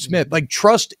Adam Smith, like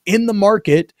trust in the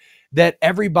market that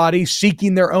everybody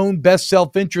seeking their own best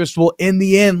self-interest will in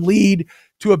the end lead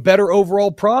to a better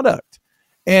overall product.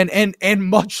 And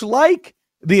much like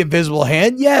the invisible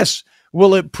hand, yes,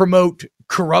 will it promote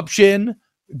corruption,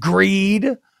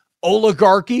 greed,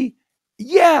 oligarchy?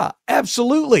 Yeah,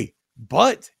 absolutely.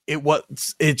 But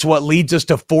it's what leads us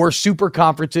to 4 super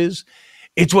conferences.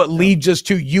 It's what leads us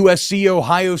to USC,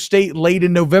 Ohio State late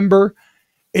in November.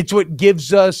 It's what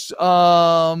gives us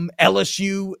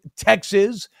LSU,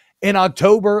 Texas in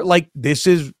October. Like, this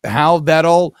is how that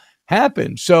all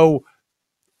happened. So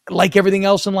like everything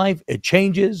else in life, it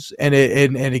changes and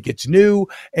it gets new.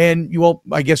 And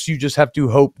I guess you just have to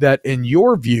hope that in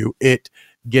your view, it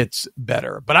gets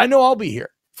better. But I know I'll be here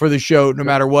for the show no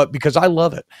matter what, because I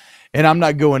love it and I'm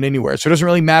not going anywhere. So it doesn't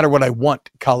really matter what I want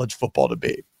college football to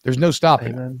be. There's no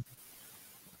stopping it.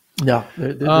 No,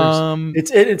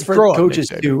 it's for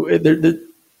coaches too.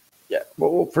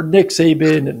 Well, for Nick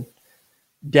Saban and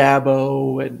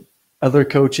Dabo and other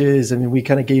coaches. I mean, we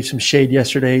kind of gave some shade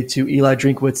yesterday to Eli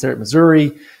Drinkwitz there at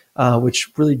Missouri, which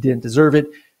really didn't deserve it.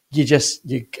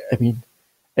 I mean,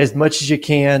 as much as you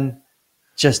can,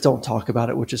 just don't talk about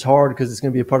it, which is hard because it's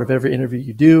going to be a part of every interview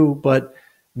you do. But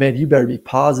man, you better be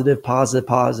positive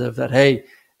that, hey,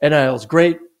 NIL is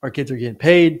great. Our kids are getting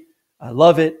paid. I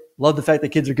love it. Love the fact that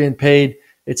kids are getting paid.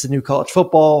 It's the new college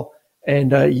football.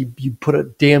 And you put a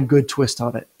damn good twist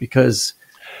on it because,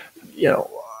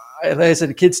 like I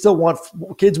said, kids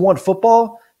want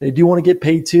football. They do want to get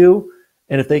paid too.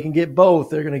 And if they can get both,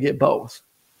 they're going to get both.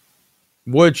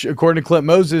 Which, according to Clint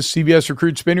Moses, CBS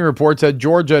Recruit Spinning reports had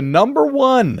Georgia number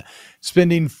one,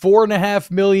 spending $4.5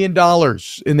 million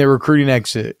in their recruiting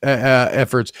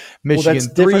efforts. Michigan, that's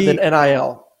different than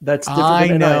NIL. That's different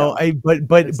than NIL. I know. But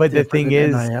the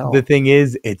thing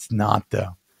is, it's not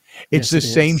though. It's the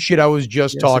same shit I was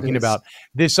just talking about.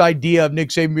 This idea of Nick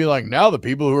Saban being like, now the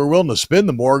people who are willing to spend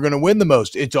the more are going to win the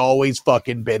most. It's always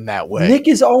fucking been that way. Nick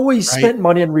has always spent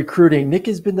money on recruiting. Nick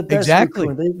has been the best.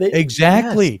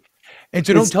 Exactly. Yes. And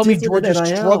so don't tell me Georgia's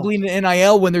struggling in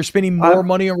NIL when they're spending more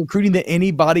money on recruiting than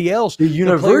anybody else. The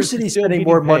university's spending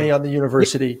more money on the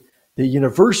university. The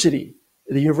university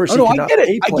I get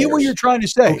it. I get what you're trying to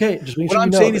say. Okay, what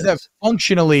I'm saying is that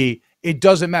functionally, it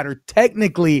doesn't matter.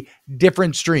 Technically,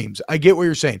 different streams. I get what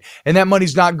you're saying. And that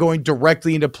money's not going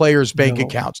directly into players' bank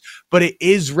accounts, but it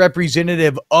is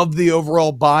representative of the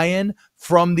overall buy-in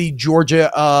from the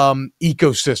Georgia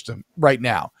ecosystem right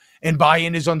now. And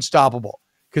buy-in is unstoppable.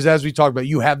 Because as we talked about,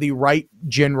 you have the right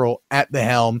general at the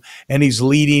helm, and he's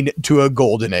leading to a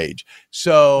golden age.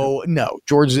 So no,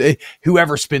 Georgia,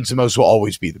 whoever spends the most will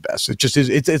always be the best. It just is.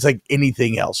 It's like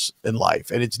anything else in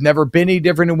life, and it's never been any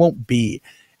different. It won't be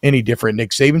any different,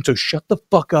 Nick Saban. So shut the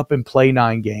fuck up and play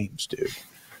 9 games, dude.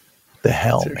 The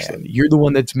hell, seriously, man. You're the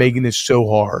one that's making this so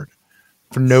hard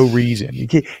for no reason.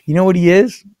 You know what he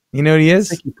is? You know what he is?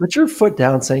 Sankey, put your foot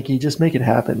down, Sankey. Just make it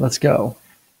happen. Let's go.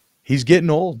 He's getting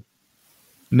old.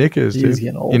 Nick is, dude. He's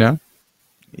getting old. You know?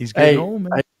 He's getting old,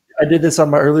 man. I did this on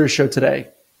my earlier show today.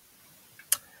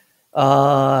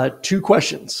 2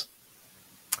 questions.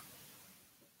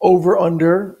 Over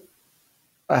under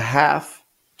a half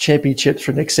championships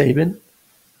for Nick Saban in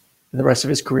the rest of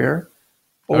his career.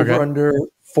 Over under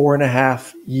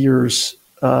 4.5 years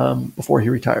before he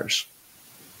retires.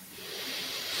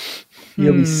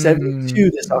 He'll be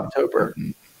 72 this October.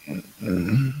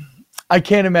 I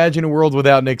can't imagine a world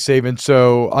without Nick Saban.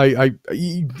 So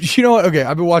you know what? Okay,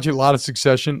 I've been watching a lot of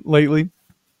Succession lately,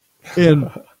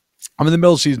 and I'm in the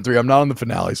middle of season 3. I'm not on the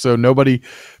finale, so nobody,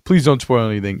 please don't spoil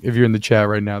anything. If you're in the chat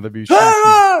right now, that'd be.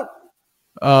 But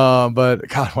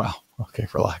God, wow. Okay,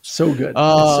 relax. So good. It's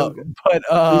so good. But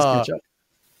please catch up.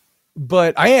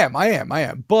 But I am.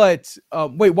 But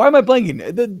wait, why am I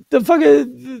blanking? The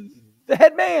fucking the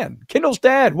head man, Kendall's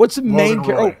dad. What's the main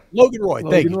character? Oh, Logan Roy.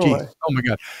 Thank you. Jeez. Oh my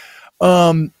God.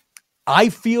 I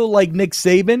feel like Nick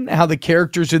Saban, how the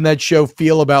characters in that show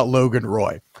feel about Logan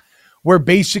Roy, where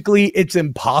basically it's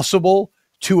impossible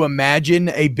to imagine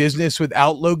a business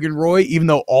without Logan Roy, even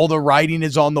though all the writing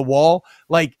is on the wall.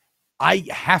 Like, I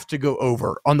have to go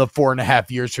over on the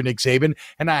 4.5 years for Nick Saban,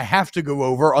 and I have to go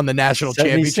over on the national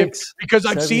championship because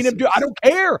I've seen him do. I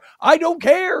don't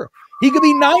care. He could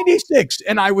be 96,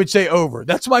 and I would say over.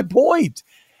 That's my point.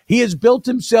 He has built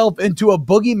himself into a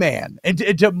boogeyman,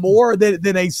 into more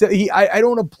than I said. I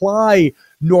don't apply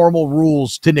normal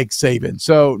rules to Nick Saban.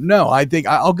 So no, I think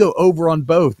I'll go over on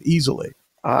both easily.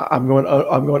 I'm going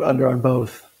under on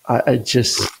both.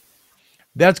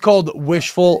 That's called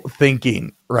wishful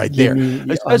thinking right there.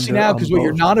 Especially now, because what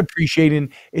you're not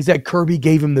appreciating is that Kirby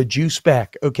gave him the juice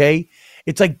back. Okay.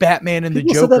 It's like Batman and the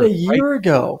Joker. Said that a year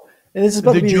ago. And this is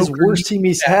about to be his worst team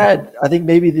he's had, I think,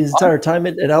 maybe the entire time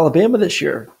at Alabama this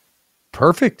year.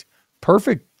 Perfect.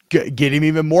 Get him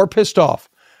even more pissed off.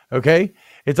 Okay.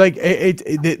 It's like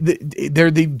they're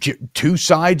the 2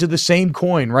 sides of the same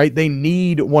coin, right? They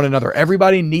need one another.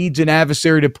 Everybody needs an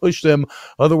adversary to push them.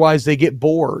 Otherwise they get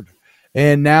bored.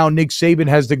 And now Nick Saban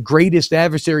has the greatest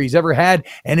adversary he's ever had,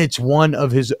 and it's one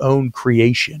of his own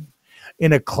creation.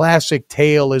 In a classic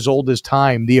tale as old as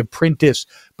time, the apprentice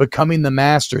becoming the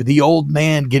master, the old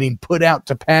man getting put out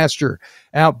to pasture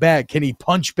out back. Can he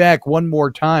punch back one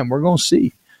more time? We're going to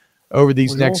see over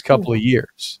these next couple of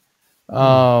years.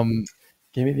 But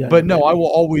no, I will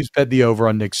always bet the over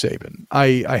on Nick Saban.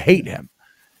 I hate him.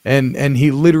 And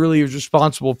he literally is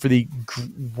responsible for the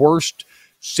worst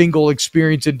single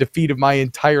experience and defeat of my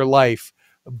entire life.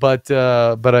 But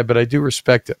I do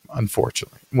respect him,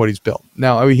 unfortunately, what he's built.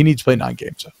 Now, he needs to play 9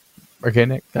 games. So. Okay,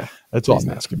 Nick? Yeah, that's all I'm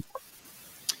asking for.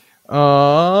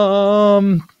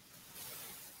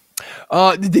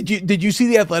 Did you see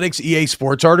the Athletics EA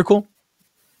Sports article?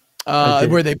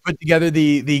 Where they put together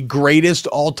the greatest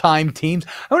all-time teams.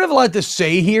 I don't have a lot to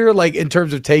say here, like in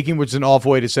terms of taking, which is an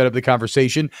awful way to set up the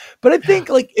conversation. But I think,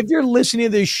 like, if you're listening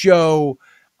to this show,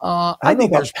 I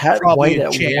think there's probably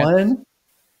a chance.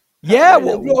 Yeah,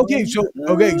 so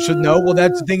no, well,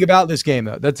 that's the thing about this game,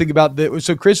 though. That's the thing about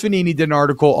so Chris Vanini did an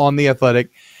article on The Athletic,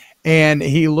 and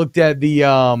he looked at the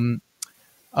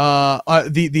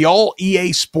the all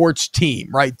EA Sports team,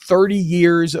 right? 30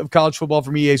 years of college football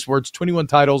from EA Sports, 21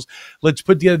 titles. Let's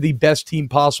put together the best team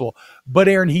possible. But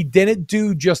Aaron, he didn't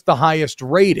do just the highest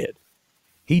rated.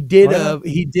 He did who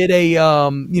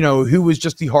was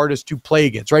just the hardest to play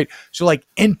against, right? So like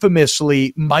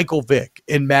infamously, Michael Vick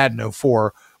in Madden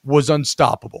 04 was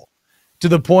unstoppable to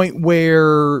the point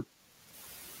where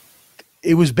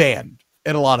it was banned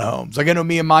in a lot of homes. Like I know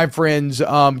me and my friends,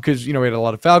 because we had a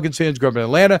lot of Falcons fans growing up in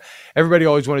Atlanta. Everybody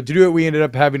always wanted to do it. We ended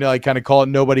up having to like kind of call it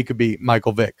nobody could beat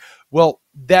Michael Vick. Well,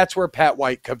 that's where Pat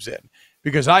White comes in,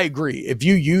 because I agree. If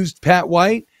you used Pat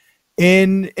White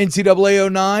in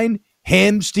NCAA 09,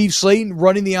 him, Steve Slayton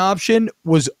running the option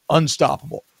was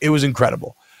unstoppable. It was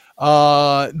incredible.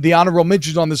 The honorable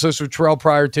mentions on this list were Terrell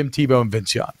Pryor, Tim Tebow, and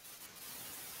Vince Young.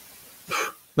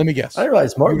 Let me guess. I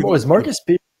realized was Marcus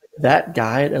Spears that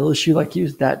guy at LSU? Like he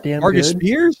was that damn Marcus good?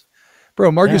 Spears?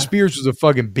 Bro, Marcus Spears was a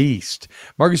fucking beast.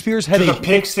 Marcus Spears had a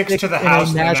pick six to the house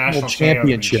in the national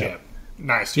championship.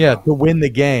 Nice. Yeah, to win the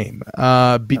game,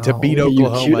 to beat Oklahoma. You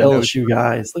cute LSU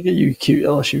guys. Look at you, cute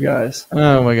LSU guys.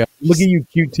 Oh my God! Look at you,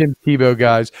 cute Tim Tebow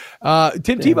guys.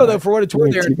 Tim Tebow, though, for what it's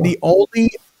worth, the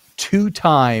only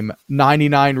two-time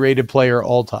 99 rated player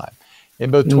all time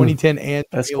in both 2010 and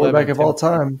 2011. Best quarterback of all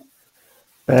time.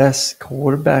 Best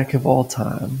quarterback of all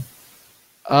time.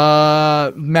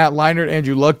 Matt Leinart,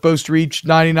 Andrew Luck both reached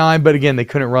 99, but again, they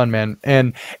couldn't run, man.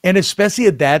 And especially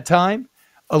at that time,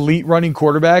 elite running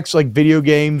quarterbacks, like video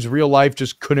games, real life,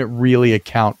 just couldn't really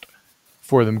account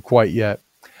for them quite yet.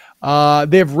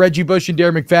 They have Reggie Bush and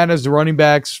Darren McFadden as the running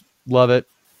backs. Love it.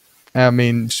 I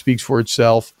mean, speaks for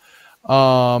itself.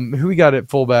 Who we got at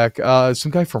fullback?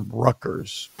 Some guy from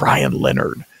Rutgers, Brian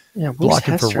Leonard. Yeah,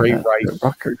 blocking for Ray Rice.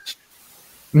 Rutgers.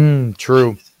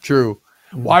 True.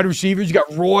 Wide receivers, you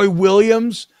got Roy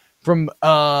Williams from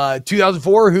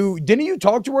 2004. Who didn't you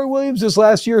talk to Roy Williams this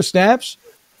last year? Snaps.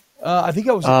 I think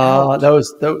I was.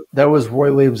 That was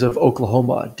Roy Williams of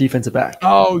Oklahoma, defensive back.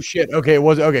 Oh shit! Okay, it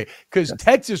was okay because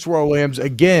Texas Roy Williams,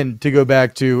 again, to go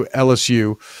back to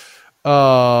LSU,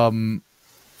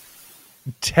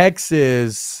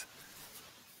 Texas.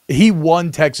 He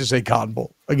won Texas a Cotton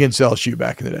Bowl against LSU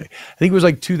back in the day. I think it was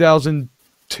like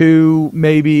 2002,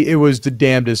 maybe. It was the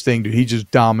damnedest thing, dude. He just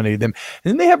dominated them.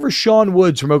 And then they have Rashawn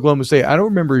Woods from Oklahoma State. I don't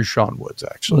remember Rashawn Woods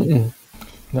actually. Mm-mm.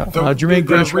 No.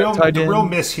 The real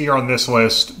miss here on this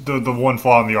list, the one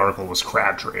flaw in the article was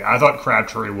Crabtree. I thought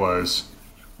Crabtree was.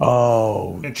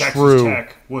 In Texas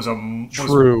Tech was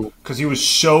because he was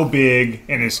so big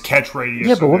and his catch radius.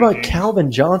 Yeah, but what about Calvin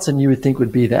Johnson? You would think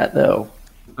would be that though.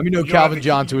 I mean, Calvin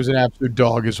Johnson was an absolute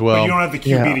dog as well. But you don't have the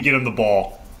QB to get him the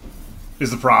ball.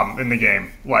 Is the problem in the game?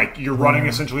 Like you're running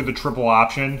essentially the triple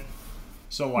option.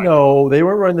 So like no, they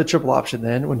weren't running the triple option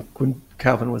then when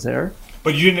Calvin was there.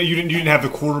 But you didn't have the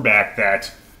quarterback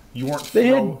that you weren't. They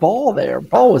had Ball there.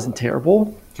 Ball wasn't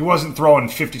terrible. He wasn't throwing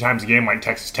 50 times a game like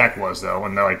Texas Tech was though,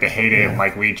 when the heyday of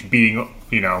Mike Leach beating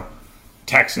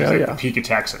Texas at the peak of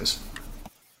Texas.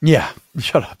 Yeah,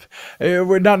 shut up.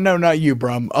 Not you,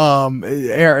 Brum.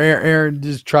 Aaron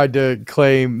just tried to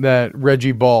claim that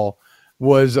Reggie Ball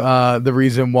was the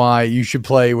reason why you should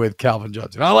play with Calvin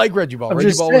Johnson. I like Reggie Ball.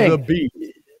 Reggie Ball was a beast.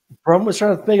 Brum was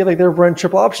trying to make it like they were running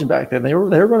triple option back then. They were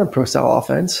running pro style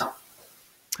offense.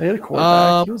 They had a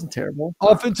quarterback. He wasn't terrible.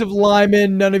 Offensive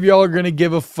lineman, none of y'all are going to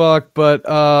give a fuck, but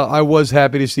I was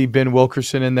happy to see Ben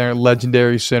Wilkerson in there,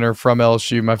 legendary center from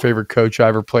LSU, my favorite coach I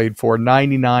ever played for,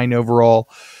 99 overall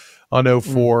on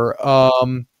 04.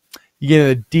 You get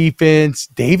the defense,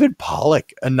 David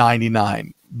Pollock, a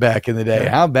 99 back in the day.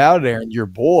 How about it, Aaron? Your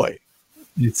boy.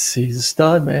 He's a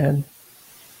stud, man.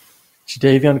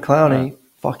 Jadeveon Clowney.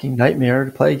 Fucking nightmare to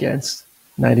play against.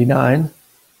 99.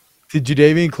 Did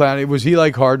Jadeveon Clowney, was he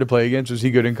like hard to play against? Was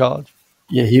he good in college?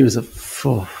 Yeah, he was a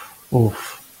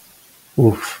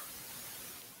oof.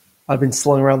 I've been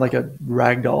slung around like a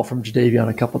rag doll from Jadeveon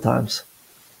a couple times.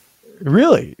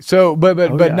 Really? So,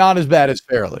 but not as bad as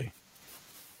Fairley.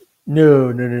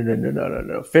 No.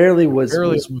 Fairley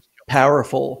was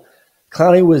powerful.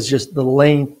 Clowney was just the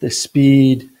length, the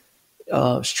speed,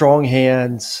 strong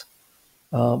hands.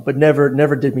 But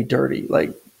never did me dirty.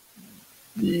 Like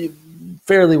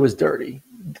Fairley was dirty.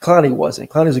 Clowney wasn't.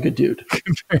 Clowney's a good dude.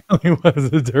 Fairley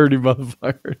was a dirty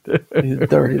motherfucker. He's a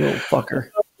dirty little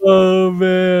fucker. Oh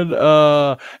man.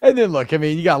 And then look, I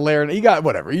mean, you got Larry, you got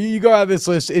whatever. You go out this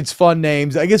list. It's fun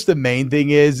names. I guess the main thing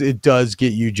is it does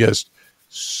get you just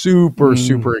super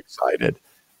excited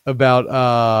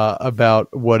about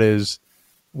what is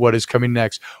coming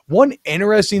next. One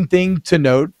interesting thing to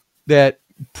note that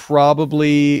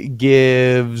probably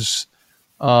gives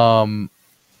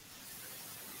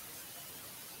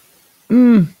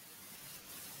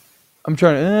I'm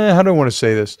trying to, how do I want to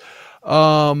say this?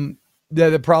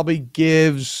 That probably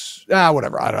gives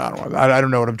whatever. I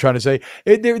don't know what I'm trying to say.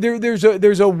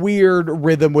 There's a weird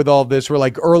rhythm with all this where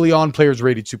like early on players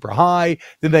rated super high,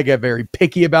 then they get very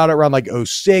picky about it around like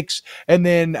 06, and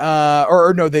then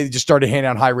or no, they just started handing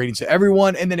out high ratings to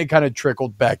everyone, and then it kind of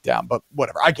trickled back down. But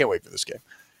whatever. I can't wait for this game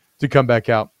to come back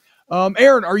out.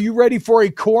 Aaron, are you ready for a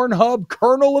Corn Hub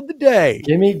Kernel of the Day?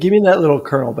 Give me that little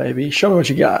kernel, baby. Show me what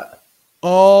you got.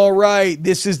 All right.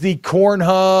 This is the Corn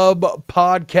Hub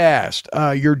podcast,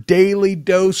 your daily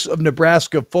dose of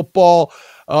Nebraska football.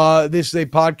 This is a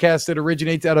podcast that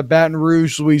originates out of Baton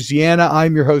Rouge, Louisiana.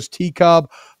 I'm your host, T-Cobb.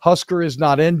 Husker is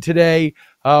not in today.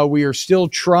 We are still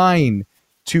trying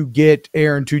to get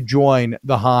Aaron to join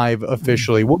the Hive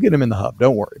officially. We'll get him in the Hub.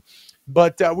 Don't worry.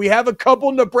 But we have a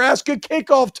couple Nebraska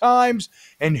kickoff times,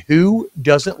 and who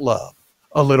doesn't love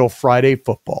a little Friday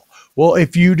football? Well,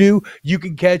 if you do, you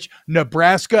can catch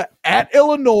Nebraska at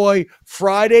Illinois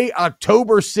Friday,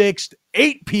 October 6th,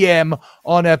 8 p.m.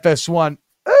 on FS1.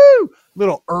 Ooh,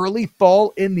 little early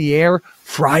fall in the air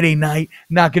Friday night.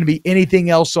 Not going to be anything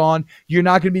else on. You're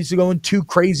not going to be going too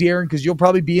crazy, Aaron, because you'll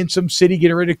probably be in some city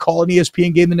getting ready to call an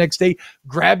ESPN game the next day.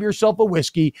 Grab yourself a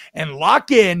whiskey and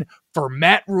lock in for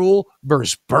Matt Rule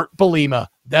versus Bert Belima.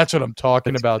 That's what I'm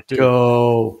talking about, dude.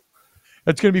 Go.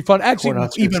 That's going to be fun. Actually,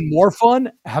 even more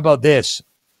fun. How about this?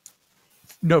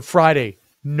 No, Friday,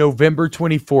 November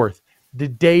 24th, the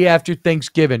day after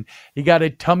Thanksgiving. You got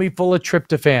a tummy full of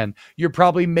tryptophan. You're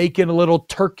probably making a little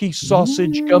turkey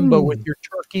sausage gumbo with your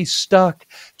turkey stuck.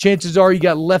 Chances are you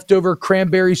got leftover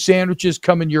cranberry sandwiches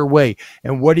coming your way.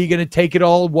 And what are you going to take it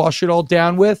all, wash it all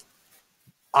down with?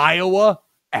 Iowa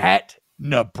at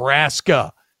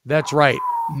Nebraska. That's right.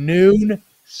 Noon,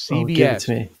 CBS. Give it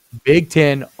to me. Big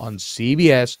Ten on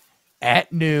CBS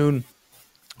at noon.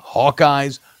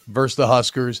 Hawkeyes versus the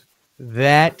Huskers.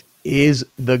 That is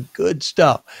the good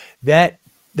stuff. That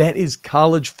is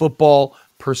college football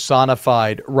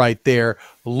personified right there.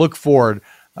 Look forward.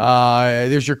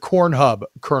 There's your Corn Hub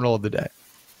Kernel of the Day.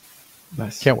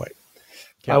 Nice. Can't wait.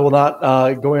 I will not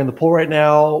go in the poll right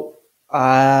now.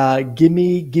 Give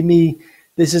me.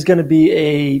 This is going to be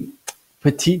a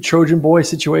petite Trojan boy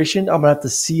situation. I'm going to have to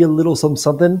see a little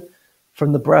something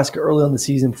from Nebraska early on the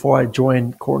season before I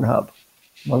join Corn Hub.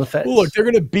 I'm on the fence. Look, they're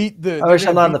going to beat the. I wish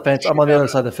I'm not on the fence. I'm on the other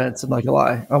side of the fence. I'm not going to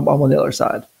lie. I'm on the other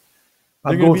side.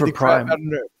 I'm going for prime.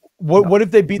 What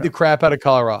if they beat the crap out of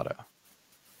Colorado?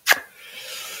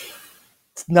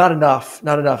 It's not enough.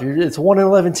 Not enough. It's a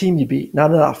 1-11 team you beat.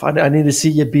 Not enough. I need to see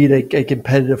you beat a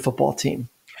competitive football team.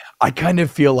 I kind of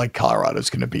feel like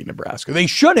Colorado's going to beat Nebraska. They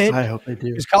shouldn't. I hope they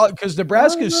do. Because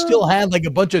Nebraska still had like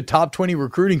a bunch of top 20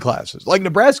 recruiting classes. Like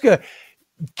Nebraska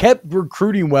kept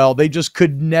recruiting well. They just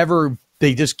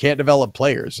they just can't develop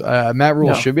players. Matt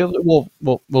Rule should be able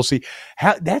to, we'll see.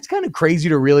 That's kind of crazy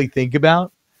to really think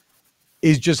about,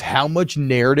 is just how much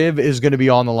narrative is going to be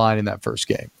on the line in that first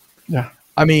game. Yeah.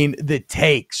 I mean, the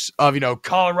takes of,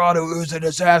 Colorado was a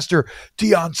disaster.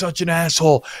 Deion's such an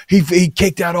asshole. He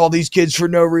kicked out all these kids for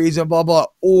no reason, blah, blah.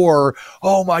 Or,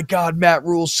 oh, my God, Matt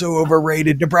Rule's so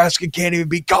overrated. Nebraska can't even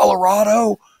beat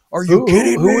Colorado. Are you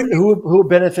kidding me? Who would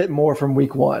benefit more from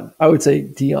week one? I would say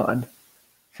Deion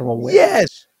from a win.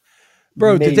 Yes.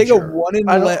 Bro, Major. to take a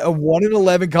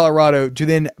 1-11 Colorado to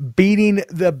then beating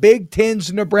the Big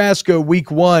Ten's Nebraska week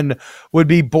one would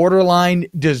be borderline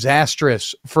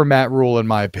disastrous for Matt Rule, in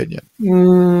my opinion.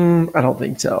 I don't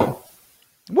think so.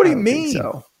 What do you mean?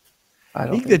 So. I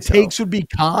don't think the takes would be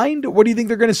kind? What do you think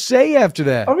they're going to say after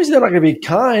that? Obviously, they're not going to be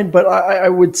kind, but I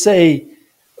would say,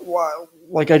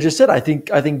 like I just said, I think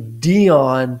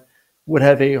Deion would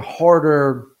have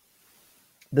the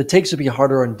takes would be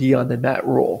harder on Deion than Matt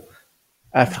Rule.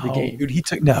 After the game, dude, he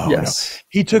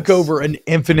took over an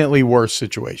infinitely worse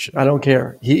situation. I don't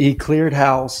care. He cleared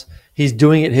house. He's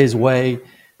doing it his way.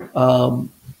 I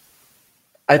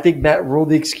think Matt Rule,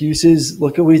 the excuses,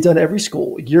 look at what he's done every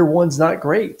school. Year one's not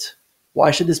great.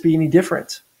 Why should this be any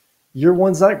different? Year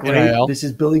one's not great. NIL. This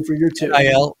is building for year two.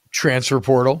 NIL, transfer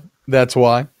portal. That's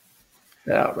why.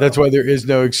 That's why there is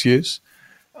no excuse.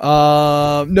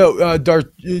 Darth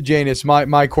Janus,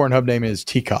 my Corn Hub name is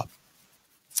Teacup.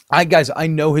 I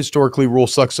know historically Rule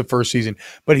sucks the first season,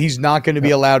 but he's not going to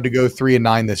be allowed to go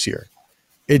 3-9 this year.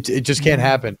 It just can't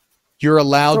happen. You're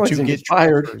allowed to get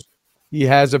fired. He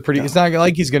has it's not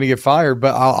like he's going to get fired,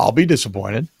 but I'll be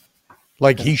disappointed.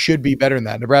 Like he should be better than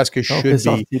that. Nebraska should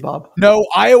be. No,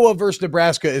 Iowa versus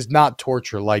Nebraska is not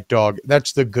torture, like dog.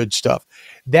 That's the good stuff.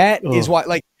 That is why,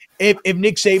 like, if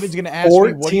Nick Saban's going to ask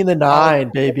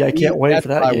 14-9, baby, I can't wait for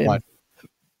that game.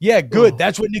 Yeah, good.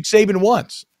 That's what Nick Saban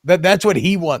wants. That's what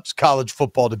he wants college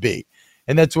football to be.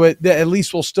 And that's what, at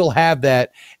least we'll still have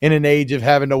that in an age of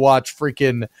having to watch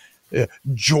freaking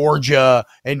Georgia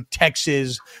and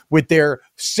Texas with their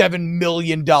 $7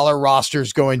 million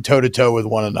rosters going toe to toe with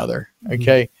one another.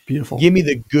 Okay. Beautiful. Give me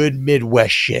the good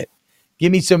Midwest shit.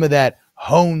 Give me some of that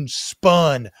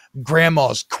homespun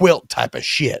grandma's quilt type of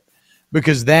shit,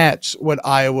 because that's what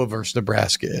Iowa versus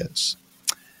Nebraska is.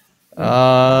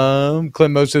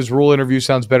 Clint Mo says Rule interview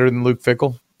sounds better than Luke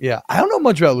Fickell. Yeah. I don't know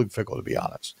much about Luke Fickell, to be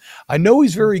honest. I know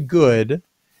he's very good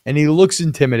and he looks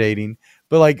intimidating,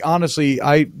 but like, honestly,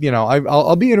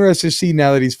 I'll be interested to see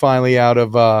now that he's finally out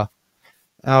of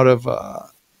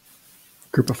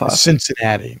Group of Five,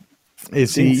 Cincinnati.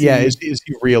 Is he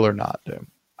real or not, dude?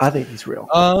 I think he's real.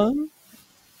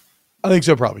 I think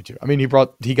so, probably too. I mean, he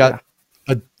got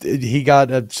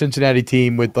a Cincinnati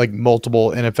team with like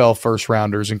multiple NFL first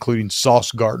rounders, including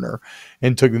Sauce Gardner,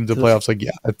 and took them to the playoffs. Like,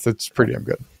 yeah, that's pretty damn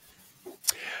good.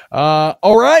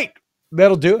 All right,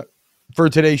 that'll do it for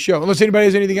today's show. Unless anybody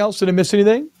has anything else, did I miss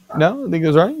anything? No, I think it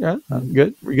was all right. Yeah,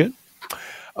 good. We're good.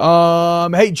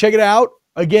 Hey, check it out.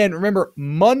 Again, remember,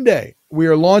 Monday, we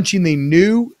are launching the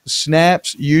new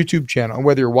Snaps YouTube channel. And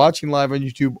whether you're watching live on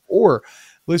YouTube or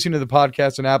listening to the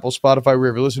podcast on Apple, Spotify,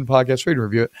 wherever you listen to podcasts, rate and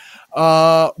review it.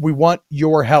 We want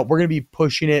your help. We're going to be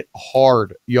pushing it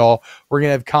hard, y'all. We're going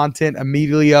to have content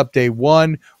immediately up day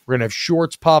one. We're going to have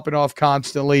shorts popping off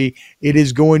constantly. It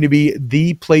is going to be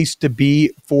the place to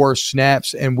be for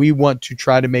Snaps, and we want to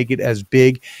try to make it as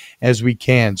big as we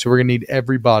can. So we're going to need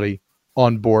everybody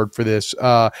on board for this.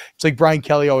 It's like Brian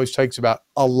Kelly always talks about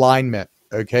alignment,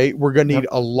 okay? We're going to need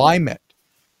alignment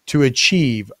to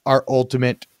achieve our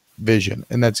ultimate vision,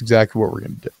 and that's exactly what we're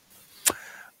going to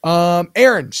do.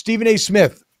 Aaron, Stephen A.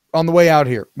 Smith, on the way out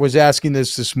here, was asking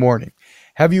this morning.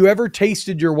 Have you ever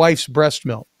tasted your wife's breast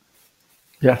milk?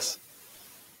 Yes.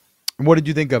 And what did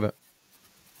you think of it?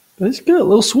 It's good. A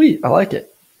little sweet. I like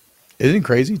it. Isn't it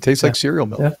crazy? It tastes like cereal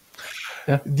milk.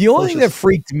 Yeah. The only thing that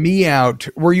freaked me out,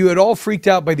 were you at all freaked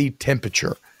out by the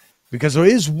temperature? Because it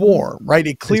is warm, right?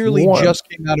 It clearly just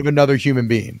came out of another human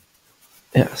being.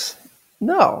 Yes.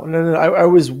 No. I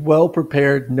was well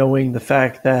prepared, knowing the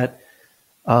fact that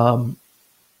I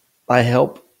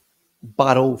help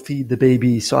bottle feed the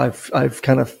baby, so I've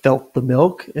kind of felt the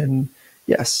milk, and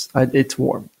yes, it's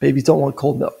warm. Babies don't want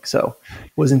cold milk, so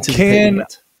wasn't anticipating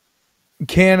it.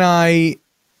 Can I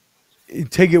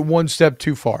take it one step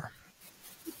too far?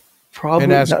 Probably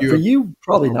not for you.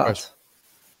 Probably not. Question.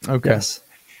 Okay. Yes.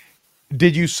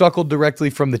 Did you suckle directly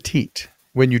from the teat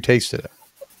when you tasted it?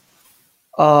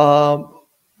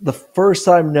 The first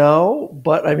time, no,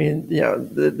 but I mean,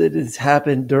 it has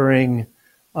happened during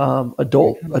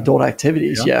adult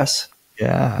activities. Yeah. Yes.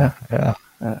 Yeah.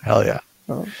 Hell yeah.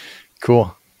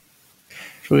 Cool.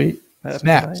 Sweet.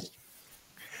 Snaps.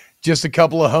 Just a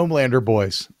couple of Homelander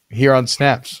boys here on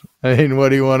Snaps. I mean, what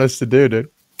do you want us to do, dude?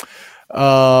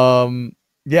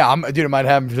 It might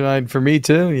happen tonight for me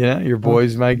too. Yeah, your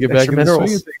boys might get back in the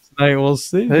swing of things tonight. We'll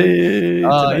see. Hey,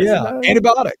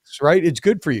 antibiotics, right? It's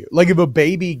good for you. Like if a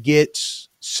baby gets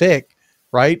sick,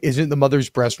 right? Isn't the mother's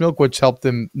breast milk what's helped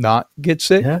them not get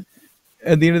sick? Yeah.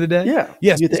 At the end of the day, yeah.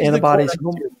 Yes, you get the antibodies.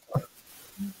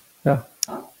 Yeah.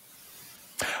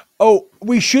 Oh,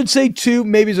 we should say too,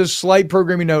 maybe as a slight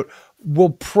programming note,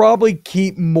 we'll probably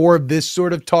keep more of this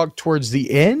sort of talk towards the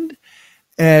end,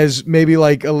 as maybe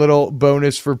like a little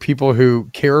bonus for people who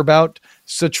care about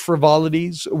such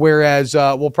frivolities. Whereas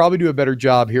we'll probably do a better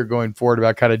job here going forward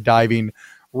about kind of diving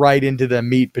right into the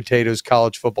meat, potatoes,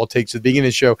 college football takes at the beginning of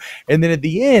the show. And then at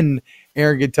the end,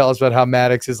 Aaron can tell us about how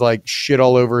Maddox is like shit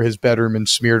all over his bedroom and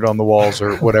smeared on the walls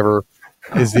or whatever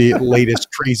is the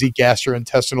latest crazy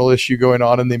gastrointestinal issue going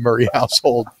on in the Murray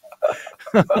household.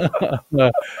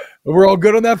 We're all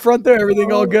good on that front there.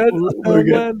 Everything all good? We're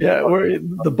good. Yeah,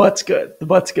 the butt's good. The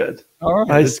butt's good. All right.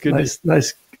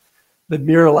 Nice. The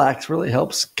Miralax really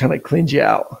helps kind of cleanse you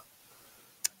out.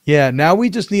 Yeah, now we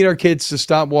just need our kids to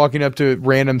stop walking up to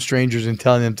random strangers and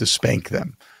telling them to spank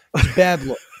them. It's bad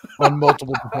look on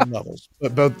multiple different levels.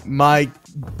 But both my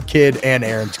kid and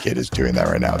Aaron's kid is doing that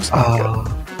right now. It's not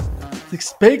good. Like,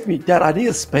 spank me, Dad. I need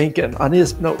a spanking. No.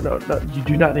 You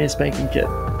do not need a spanking, kid.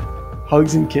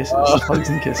 Hugs and kisses. Hugs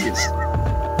and kisses.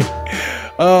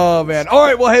 Oh man! All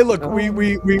right. Well, hey, look, we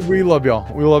love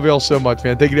y'all. We love y'all so much,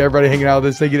 man. Thank you to everybody hanging out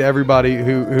with us. Thank you to everybody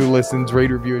who listens, rate,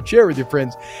 review, and share with your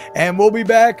friends. And we'll be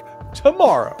back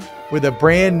tomorrow with a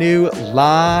brand new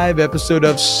live episode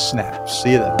of Snaps.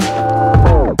 See you then.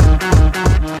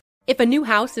 If a new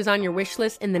house is on your wish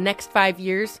list in the next 5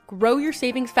 years, grow your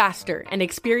savings faster and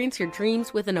experience your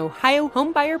dreams with an Ohio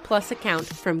Homebuyer Plus account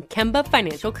from Kemba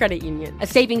Financial Credit Union. A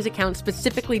savings account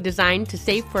specifically designed to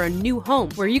save for a new home,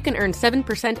 where you can earn 7%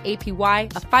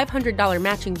 APY, a $500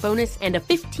 matching bonus, and a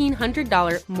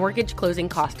 $1,500 mortgage closing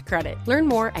cost credit. Learn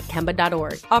more at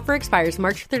Kemba.org. Offer expires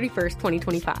March 31st,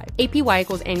 2025. APY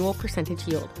equals annual percentage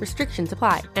yield. Restrictions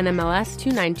apply. NMLS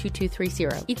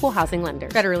 292230. Equal housing lender.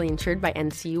 Federally insured by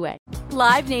NCUA.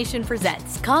 Live Nation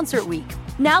presents Concert Week.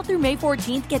 Now through May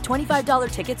 14th, get $25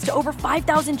 tickets to over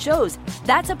 5,000 shows.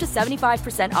 That's up to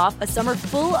 75% off a summer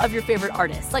full of your favorite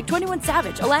artists like 21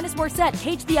 Savage, Alanis Morissette,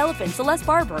 Cage the Elephant, Celeste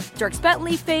Barber, Dierks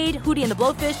Bentley, Fade, Hootie and the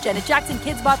Blowfish, Janet Jackson,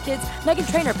 Kids Bop Kids, Meghan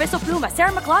Trainor, Peso Pluma,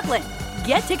 Sarah McLachlan.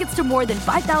 Get tickets to more than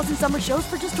 5,000 summer shows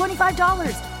for just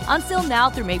 $25. Until now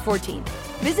through May 14th.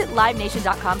 Visit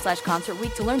LiveNation.com/Concert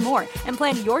Week to learn more and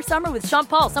plan your summer with Sean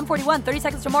Paul, Sum 41, 30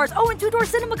 Seconds to Mars, and Two Door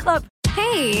Cinema Club.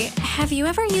 Hey, have you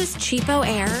ever used Cheapo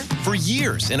Air? For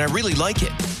years, and I really like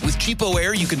it. With Cheapo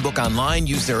Air, you can book online,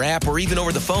 use their app, or even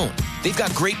over the phone. They've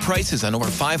got great prices on over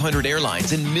 500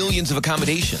 airlines and millions of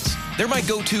accommodations. They're my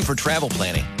go-to for travel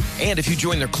planning. And if you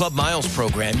join their Club Miles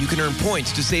program, you can earn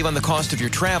points to save on the cost of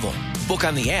your travel. Book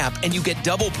on the app, and you get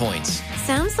double points.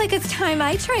 Sounds like it's time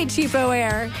I tried Cheapo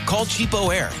Air. Call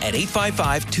Cheapo Air at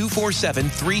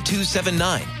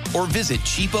 855-247-3279 or visit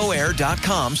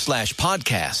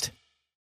cheapoair.com/podcast.